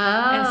with.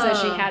 And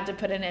so she had to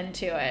put an end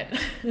to it.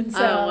 And so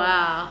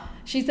wow.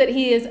 She said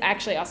he has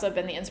actually also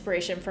been the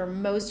inspiration for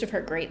most of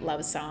her great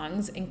love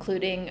songs,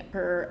 including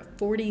her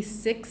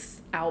 46th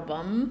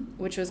album,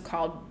 which was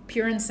called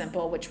Pure and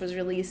Simple, which was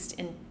released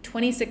in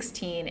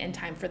 2016 in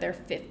time for their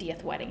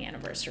 50th wedding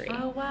anniversary.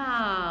 Oh,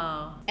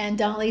 wow. And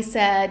Dolly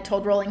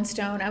told Rolling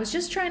Stone, I was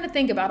just trying to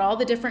think about all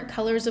the different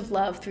colors of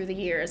love through the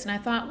years, and I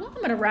thought, well, I'm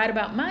going to write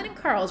about mine and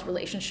Carl's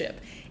relationship.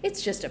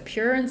 It's just a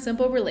pure and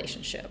simple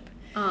relationship.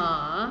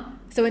 Aww.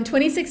 So in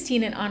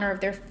 2016, in honor of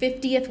their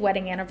 50th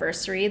wedding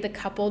anniversary, the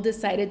couple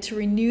decided to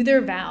renew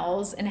their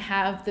vows and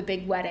have the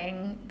big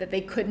wedding that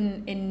they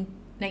couldn't in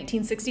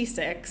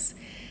 1966.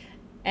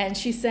 And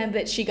she said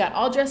that she got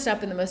all dressed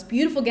up in the most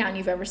beautiful gown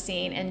you've ever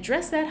seen and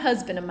dressed that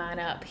husband of mine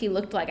up. He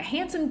looked like a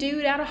handsome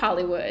dude out of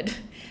Hollywood.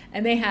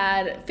 And they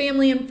had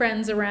family and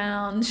friends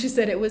around. She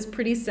said it was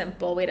pretty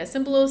simple. We had a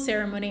simple little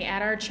ceremony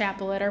at our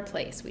chapel at our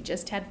place. We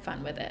just had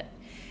fun with it.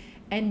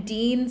 And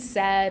Dean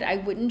said, I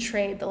wouldn't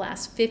trade the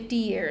last 50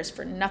 years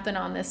for nothing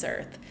on this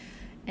earth.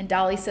 And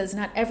Dolly says,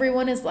 not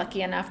everyone is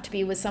lucky enough to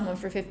be with someone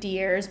for 50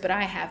 years, but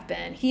I have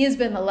been. He has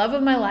been the love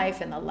of my life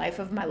and the life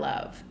of my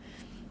love.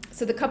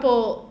 So the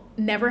couple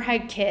never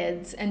had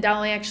kids. And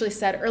Dolly actually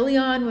said, early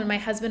on when my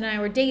husband and I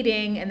were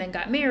dating and then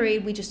got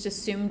married, we just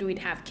assumed we'd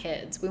have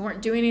kids. We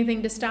weren't doing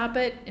anything to stop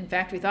it. In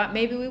fact, we thought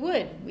maybe we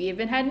would. We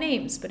even had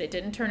names, but it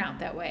didn't turn out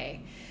that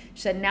way.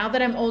 She said, now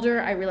that I'm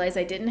older, I realize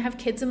I didn't have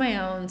kids of my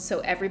own,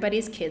 so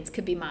everybody's kids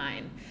could be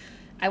mine.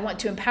 I want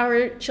to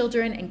empower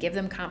children and give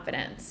them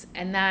confidence.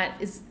 And that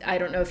is, I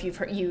don't know if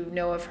you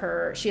know of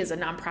her, she has a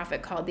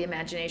nonprofit called the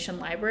Imagination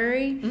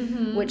Library,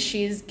 which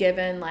she's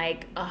given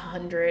like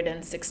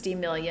 160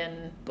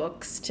 million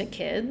books to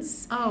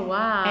kids. Oh,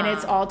 wow. And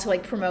it's all to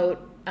like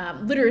promote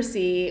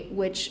literacy,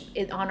 which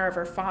in honor of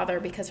her father,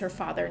 because her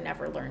father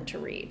never learned to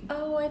read.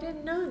 Oh, I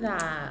didn't know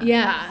that.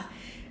 Yeah.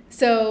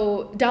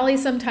 So Dolly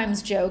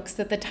sometimes jokes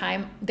that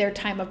their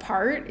time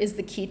apart is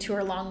the key to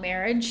her long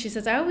marriage. She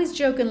says, I always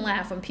joke and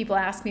laugh when people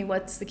ask me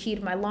what's the key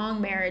to my long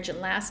marriage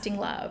and lasting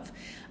love.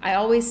 I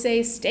always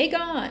say, stay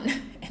gone.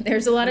 And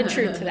there's a lot of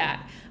truth to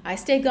that. I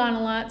stay gone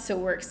a lot, so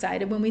we're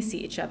excited when we see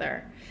each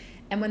other.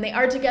 And when they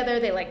are together,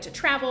 they like to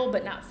travel,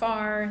 but not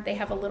far. They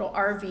have a little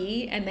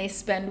RV, and they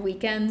spend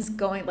weekends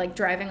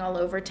driving all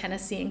over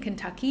Tennessee and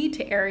Kentucky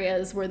to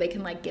areas where they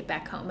can get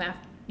back home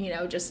after,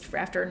 just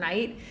after a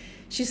night.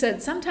 She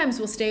said, sometimes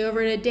we'll stay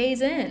over at a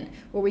Days Inn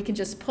where we can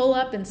just pull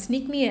up and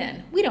sneak me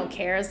in. We don't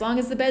care as long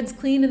as the bed's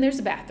clean and there's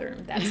a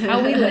bathroom. That's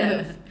how we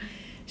live.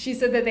 She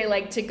said that they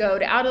like to go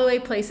to out-of-the-way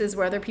places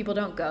where other people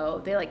don't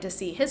go. They like to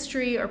see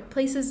history or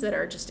places that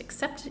are just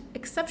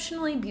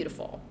exceptionally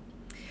beautiful.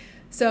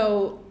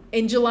 So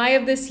in July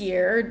of this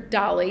year,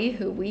 Dolly,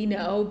 who we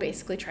know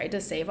basically tried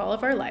to save all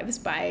of our lives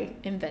by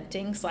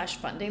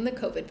inventing/funding the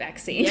COVID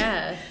vaccine,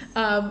 Yes.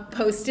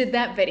 Posted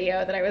that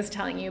video that I was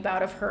telling you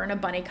about of her in a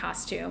bunny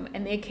costume.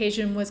 And the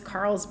occasion was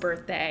Carl's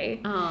birthday.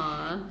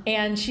 Aww.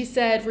 And she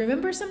said,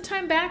 remember some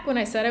time back when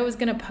I said I was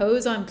going to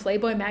pose on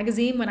Playboy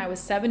magazine when I was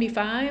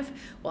 75?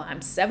 Well,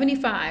 I'm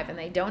 75 and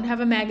they don't have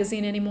a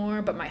magazine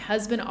anymore, but my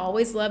husband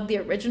always loved the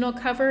original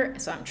cover,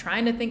 so I'm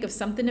trying to think of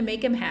something to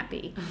make him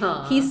happy.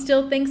 Aww. He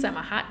still thinks I'm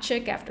a hot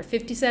chick after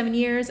 57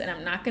 years, and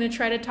I'm not going to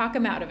try to talk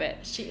him out of it.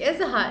 She is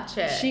a hot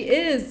chick. She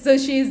is. So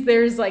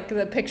there's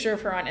the picture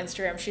of her on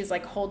Instagram. She's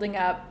holding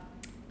up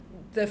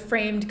the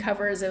framed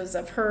covers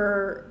of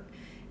her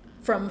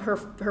from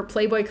her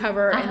Playboy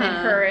cover, and then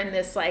her in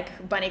this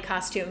bunny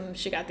costume.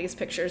 She got these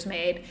pictures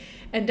made.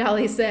 And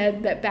Dolly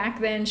said that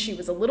back then she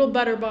was a little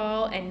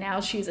butterball and now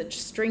she's a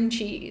string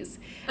cheese.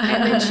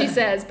 And then she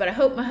says, but I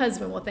hope my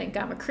husband will think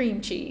I'm a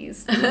cream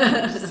cheese. Which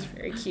is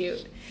very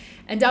cute.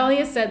 And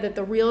Dahlia said that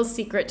the real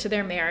secret to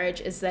their marriage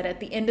is that at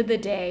the end of the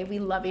day, we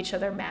love each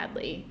other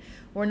madly.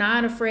 We're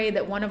not afraid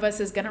that one of us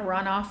is going to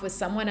run off with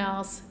someone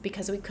else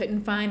because we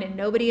couldn't find in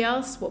nobody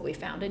else what we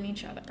found in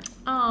each other.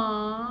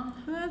 Aww.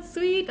 That's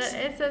sweet.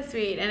 It's so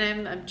sweet.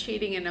 And I'm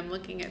cheating and I'm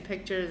looking at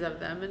pictures of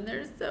them and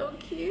they're so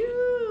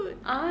cute.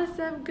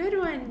 Awesome. Good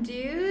one,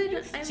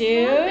 dude. Thanks, I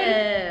dude. love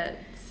it.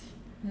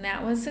 And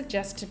that was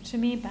suggested to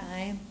me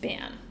by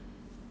Ben.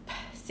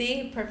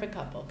 See? Perfect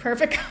couple.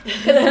 Perfect couple.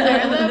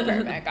 They're the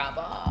perfect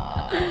couple.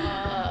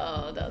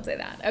 Oh, don't say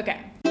that. Okay.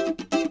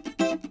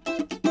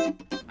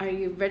 Are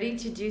you ready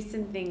to do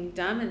something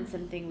dumb and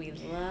something we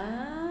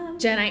love?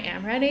 Jen, I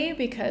am ready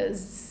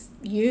because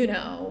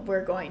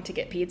we're going to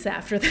get pizza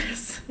after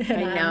this.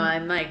 I know,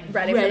 I'm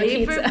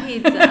ready for for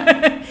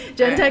pizza.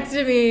 Jen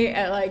texted me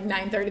at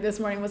 9:30 this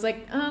morning, was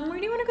like, where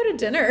do you want to go to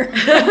dinner?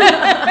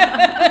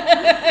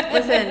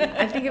 Listen,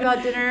 I think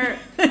about dinner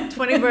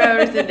 24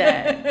 hours a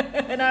day.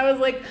 And I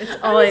was like, It's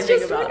all I think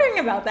just about. wondering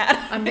about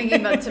that. I'm thinking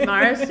about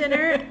tomorrow's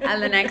dinner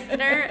and the next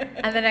dinner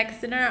and the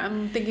next dinner.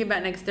 I'm thinking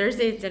about next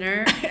Thursday's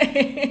dinner.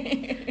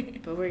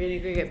 But we're going to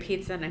go get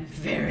pizza and I'm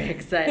very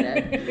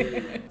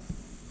excited.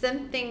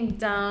 Something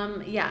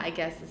dumb. Yeah, I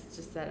guess it's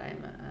just that I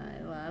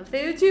love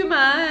food too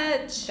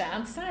much.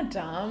 That's not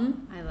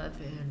dumb. I love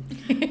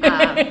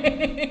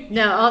food.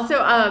 No,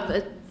 also,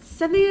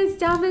 something as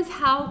dumb as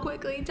how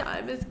quickly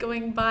time is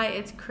going by.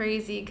 It's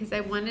crazy because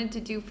I wanted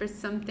to do for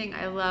something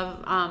I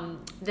love.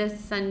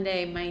 This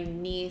Sunday, my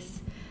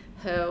niece,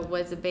 who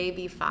was a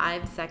baby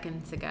 5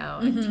 seconds ago,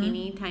 a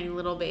teeny tiny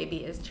little baby,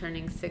 is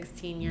turning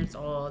 16 years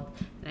old.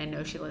 And I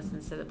know she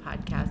listens to the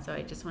podcast, so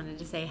I just wanted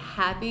to say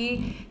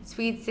happy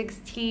sweet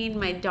 16,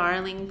 my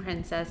darling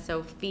princess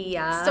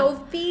Sophia.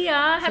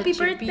 Sophia, happy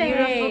Such birthday.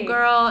 A beautiful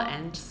girl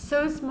and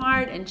so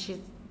smart, and she's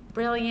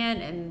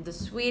brilliant and the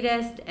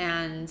sweetest.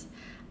 And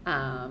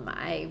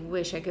I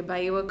wish I could buy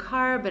you a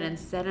car, but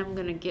instead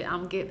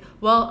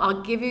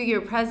I'll give you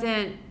your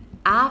present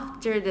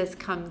after this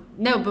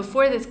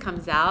before this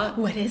comes out.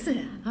 What is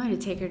it? I'm going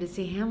to take her to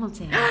see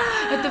Hamilton.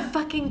 But the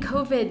fucking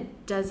COVID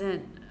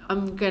doesn't.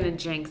 I'm going to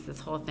jinx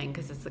this whole thing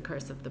because it's the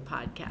curse of the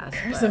podcast.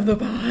 Curse of the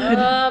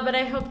pod. But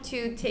I hope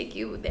to take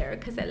you there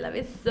because I love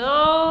it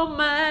so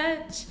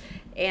much.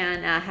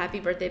 And happy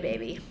birthday,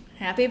 baby.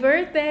 Happy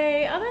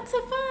birthday. Oh, that's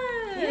so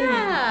fun.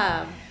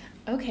 Yeah.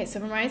 Okay, so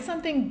for my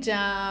something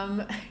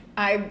dumb,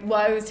 I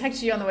was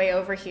texting you on the way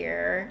over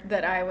here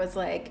that I was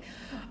like,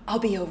 I'll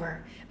be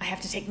over. I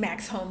have to take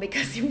Max home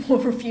because he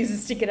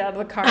refuses to get out of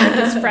the car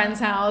at his friend's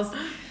house.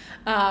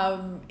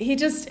 He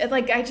just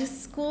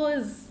school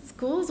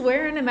is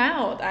wearing him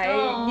out. Poor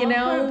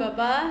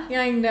Bubba.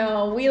 Yeah, I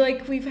know.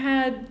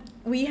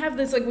 We have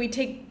this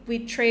we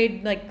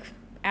trade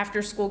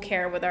after school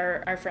care with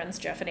our friends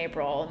Jeff and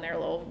April and their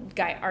little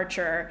guy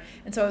Archer.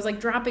 And so I was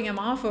dropping him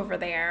off over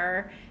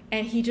there,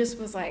 and he just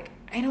was like,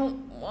 I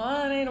don't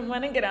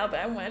want to get out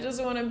there. I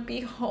just want to be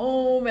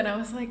home. And I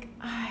was like,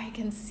 I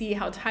can see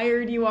how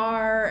tired you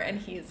are, and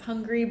he's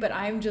hungry, but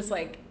I'm just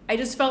I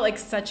just felt like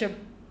such a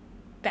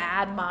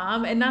bad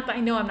mom. And not that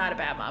I know I'm not a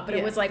bad mom, but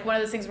it was one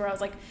of those things where I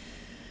was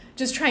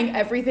just trying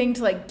everything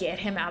to get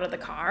him out of the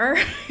car.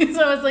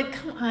 So I was like,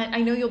 come on,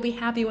 I know you'll be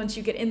happy once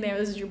you get in there.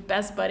 This is your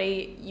best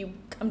buddy. You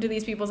come to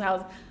these people's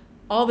house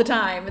all the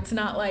time. It's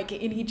not like,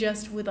 and he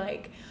just was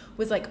like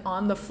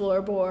on the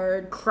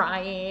floorboard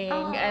crying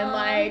and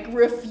like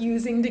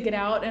refusing to get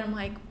out. And I'm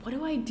like, what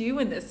do I do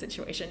in this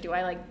situation? Do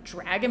I like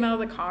drag him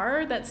out of the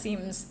car? That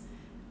seems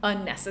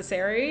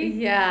unnecessary.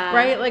 Yeah.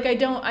 Right? Like I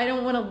don't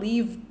want to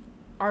leave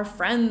our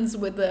friends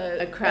with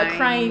a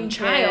crying kid.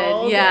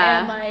 child. Yeah.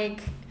 And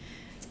like,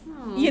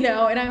 you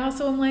know, and I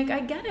also am like, I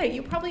get it.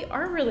 You probably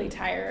are really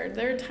tired.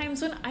 There are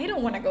times when I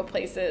don't want to go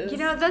places. You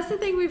know, that's the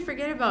thing we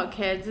forget about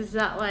kids is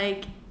that,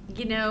 like,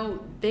 you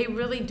know, they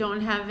really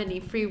don't have any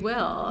free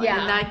will.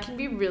 Yeah. And that can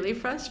be really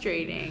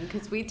frustrating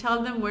because we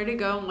tell them where to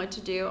go and what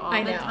to do all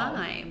the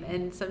time.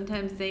 And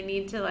sometimes they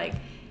need to, like,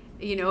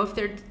 you know, if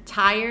they're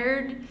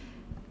tired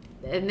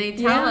and they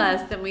tell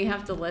us, then we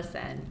have to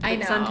listen. But I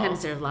know.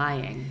 sometimes they're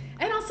lying.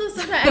 And also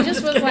sometimes I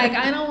just was like,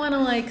 I don't want to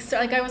like,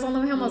 start, like I was on the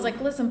way home, I was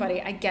like, listen,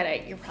 buddy, I get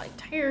it. You're probably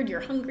tired.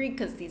 You're hungry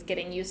because he's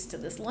getting used to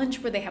this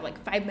lunch where they have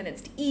like 5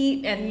 minutes to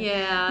eat. And,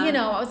 you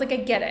know, I was like, I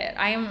get it.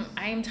 I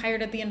am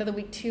tired at the end of the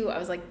week too. I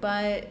was like,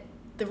 but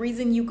the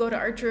reason you go to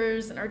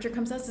Archer's and Archer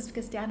comes to us is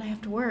because Dad and I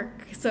have to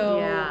work. So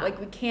like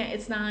we can't,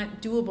 it's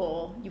not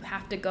doable. You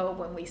have to go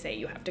when we say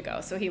you have to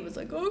go. So he was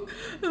like, oh,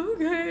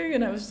 okay.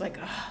 And I was just like,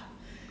 oh.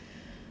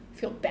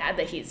 Feel bad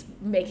that he's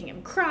making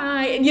him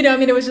cry, and you know, I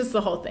mean, it was just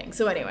the whole thing.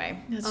 So anyway,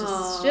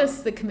 it's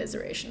just the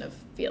commiseration of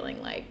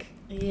feeling like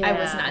I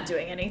was not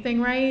doing anything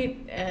right,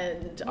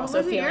 and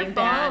also feeling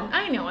bad.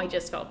 I know, I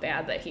just felt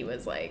bad that he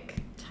was like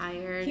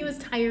tired. He was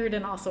tired,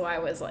 and also I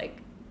was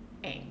like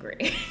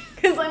angry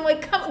because I'm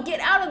like, come get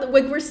out of the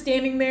like we're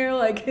standing there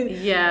like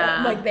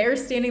like they're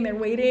standing there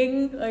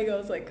waiting. Like I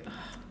was like,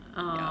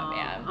 oh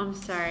man, I'm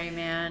sorry,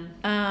 man.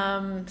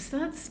 So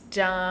that's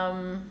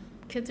dumb.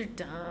 Kids are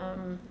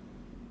dumb.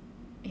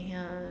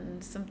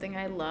 And something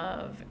I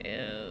love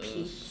is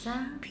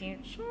pizza.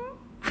 Something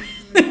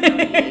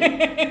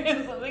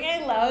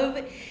I love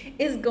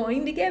is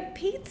going to get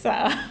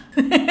pizza.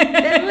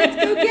 Then let's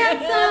go get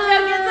some.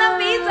 Let's go get some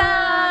pizza.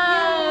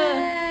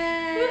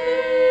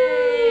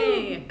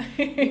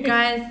 Yay! You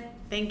guys,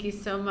 thank you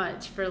so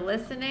much for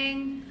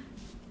listening.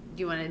 Do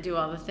you want to do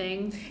all the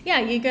things? Yeah,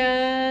 you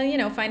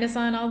can, find us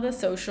on all the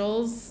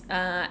socials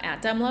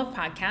at Dumb Love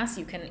Podcast.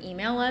 You can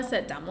email us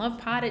at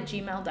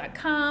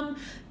dumblovepod@gmail.com.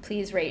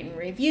 Please rate and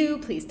review.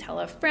 Please tell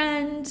a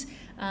friend.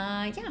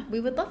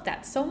 We would love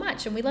that so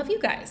much, and we love you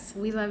guys.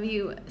 We love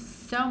you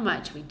so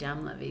much. We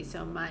dumb love you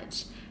so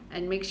much.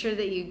 And make sure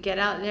that you get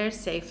out there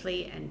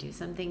safely and do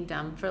something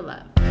dumb for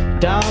love.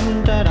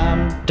 Dum da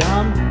dum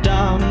dum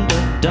dum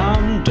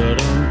dum dum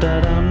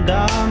dum dum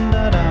dum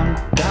dum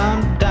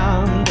dum dum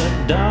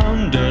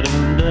dum dum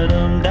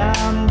dum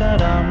dum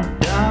dum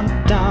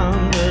dum dum.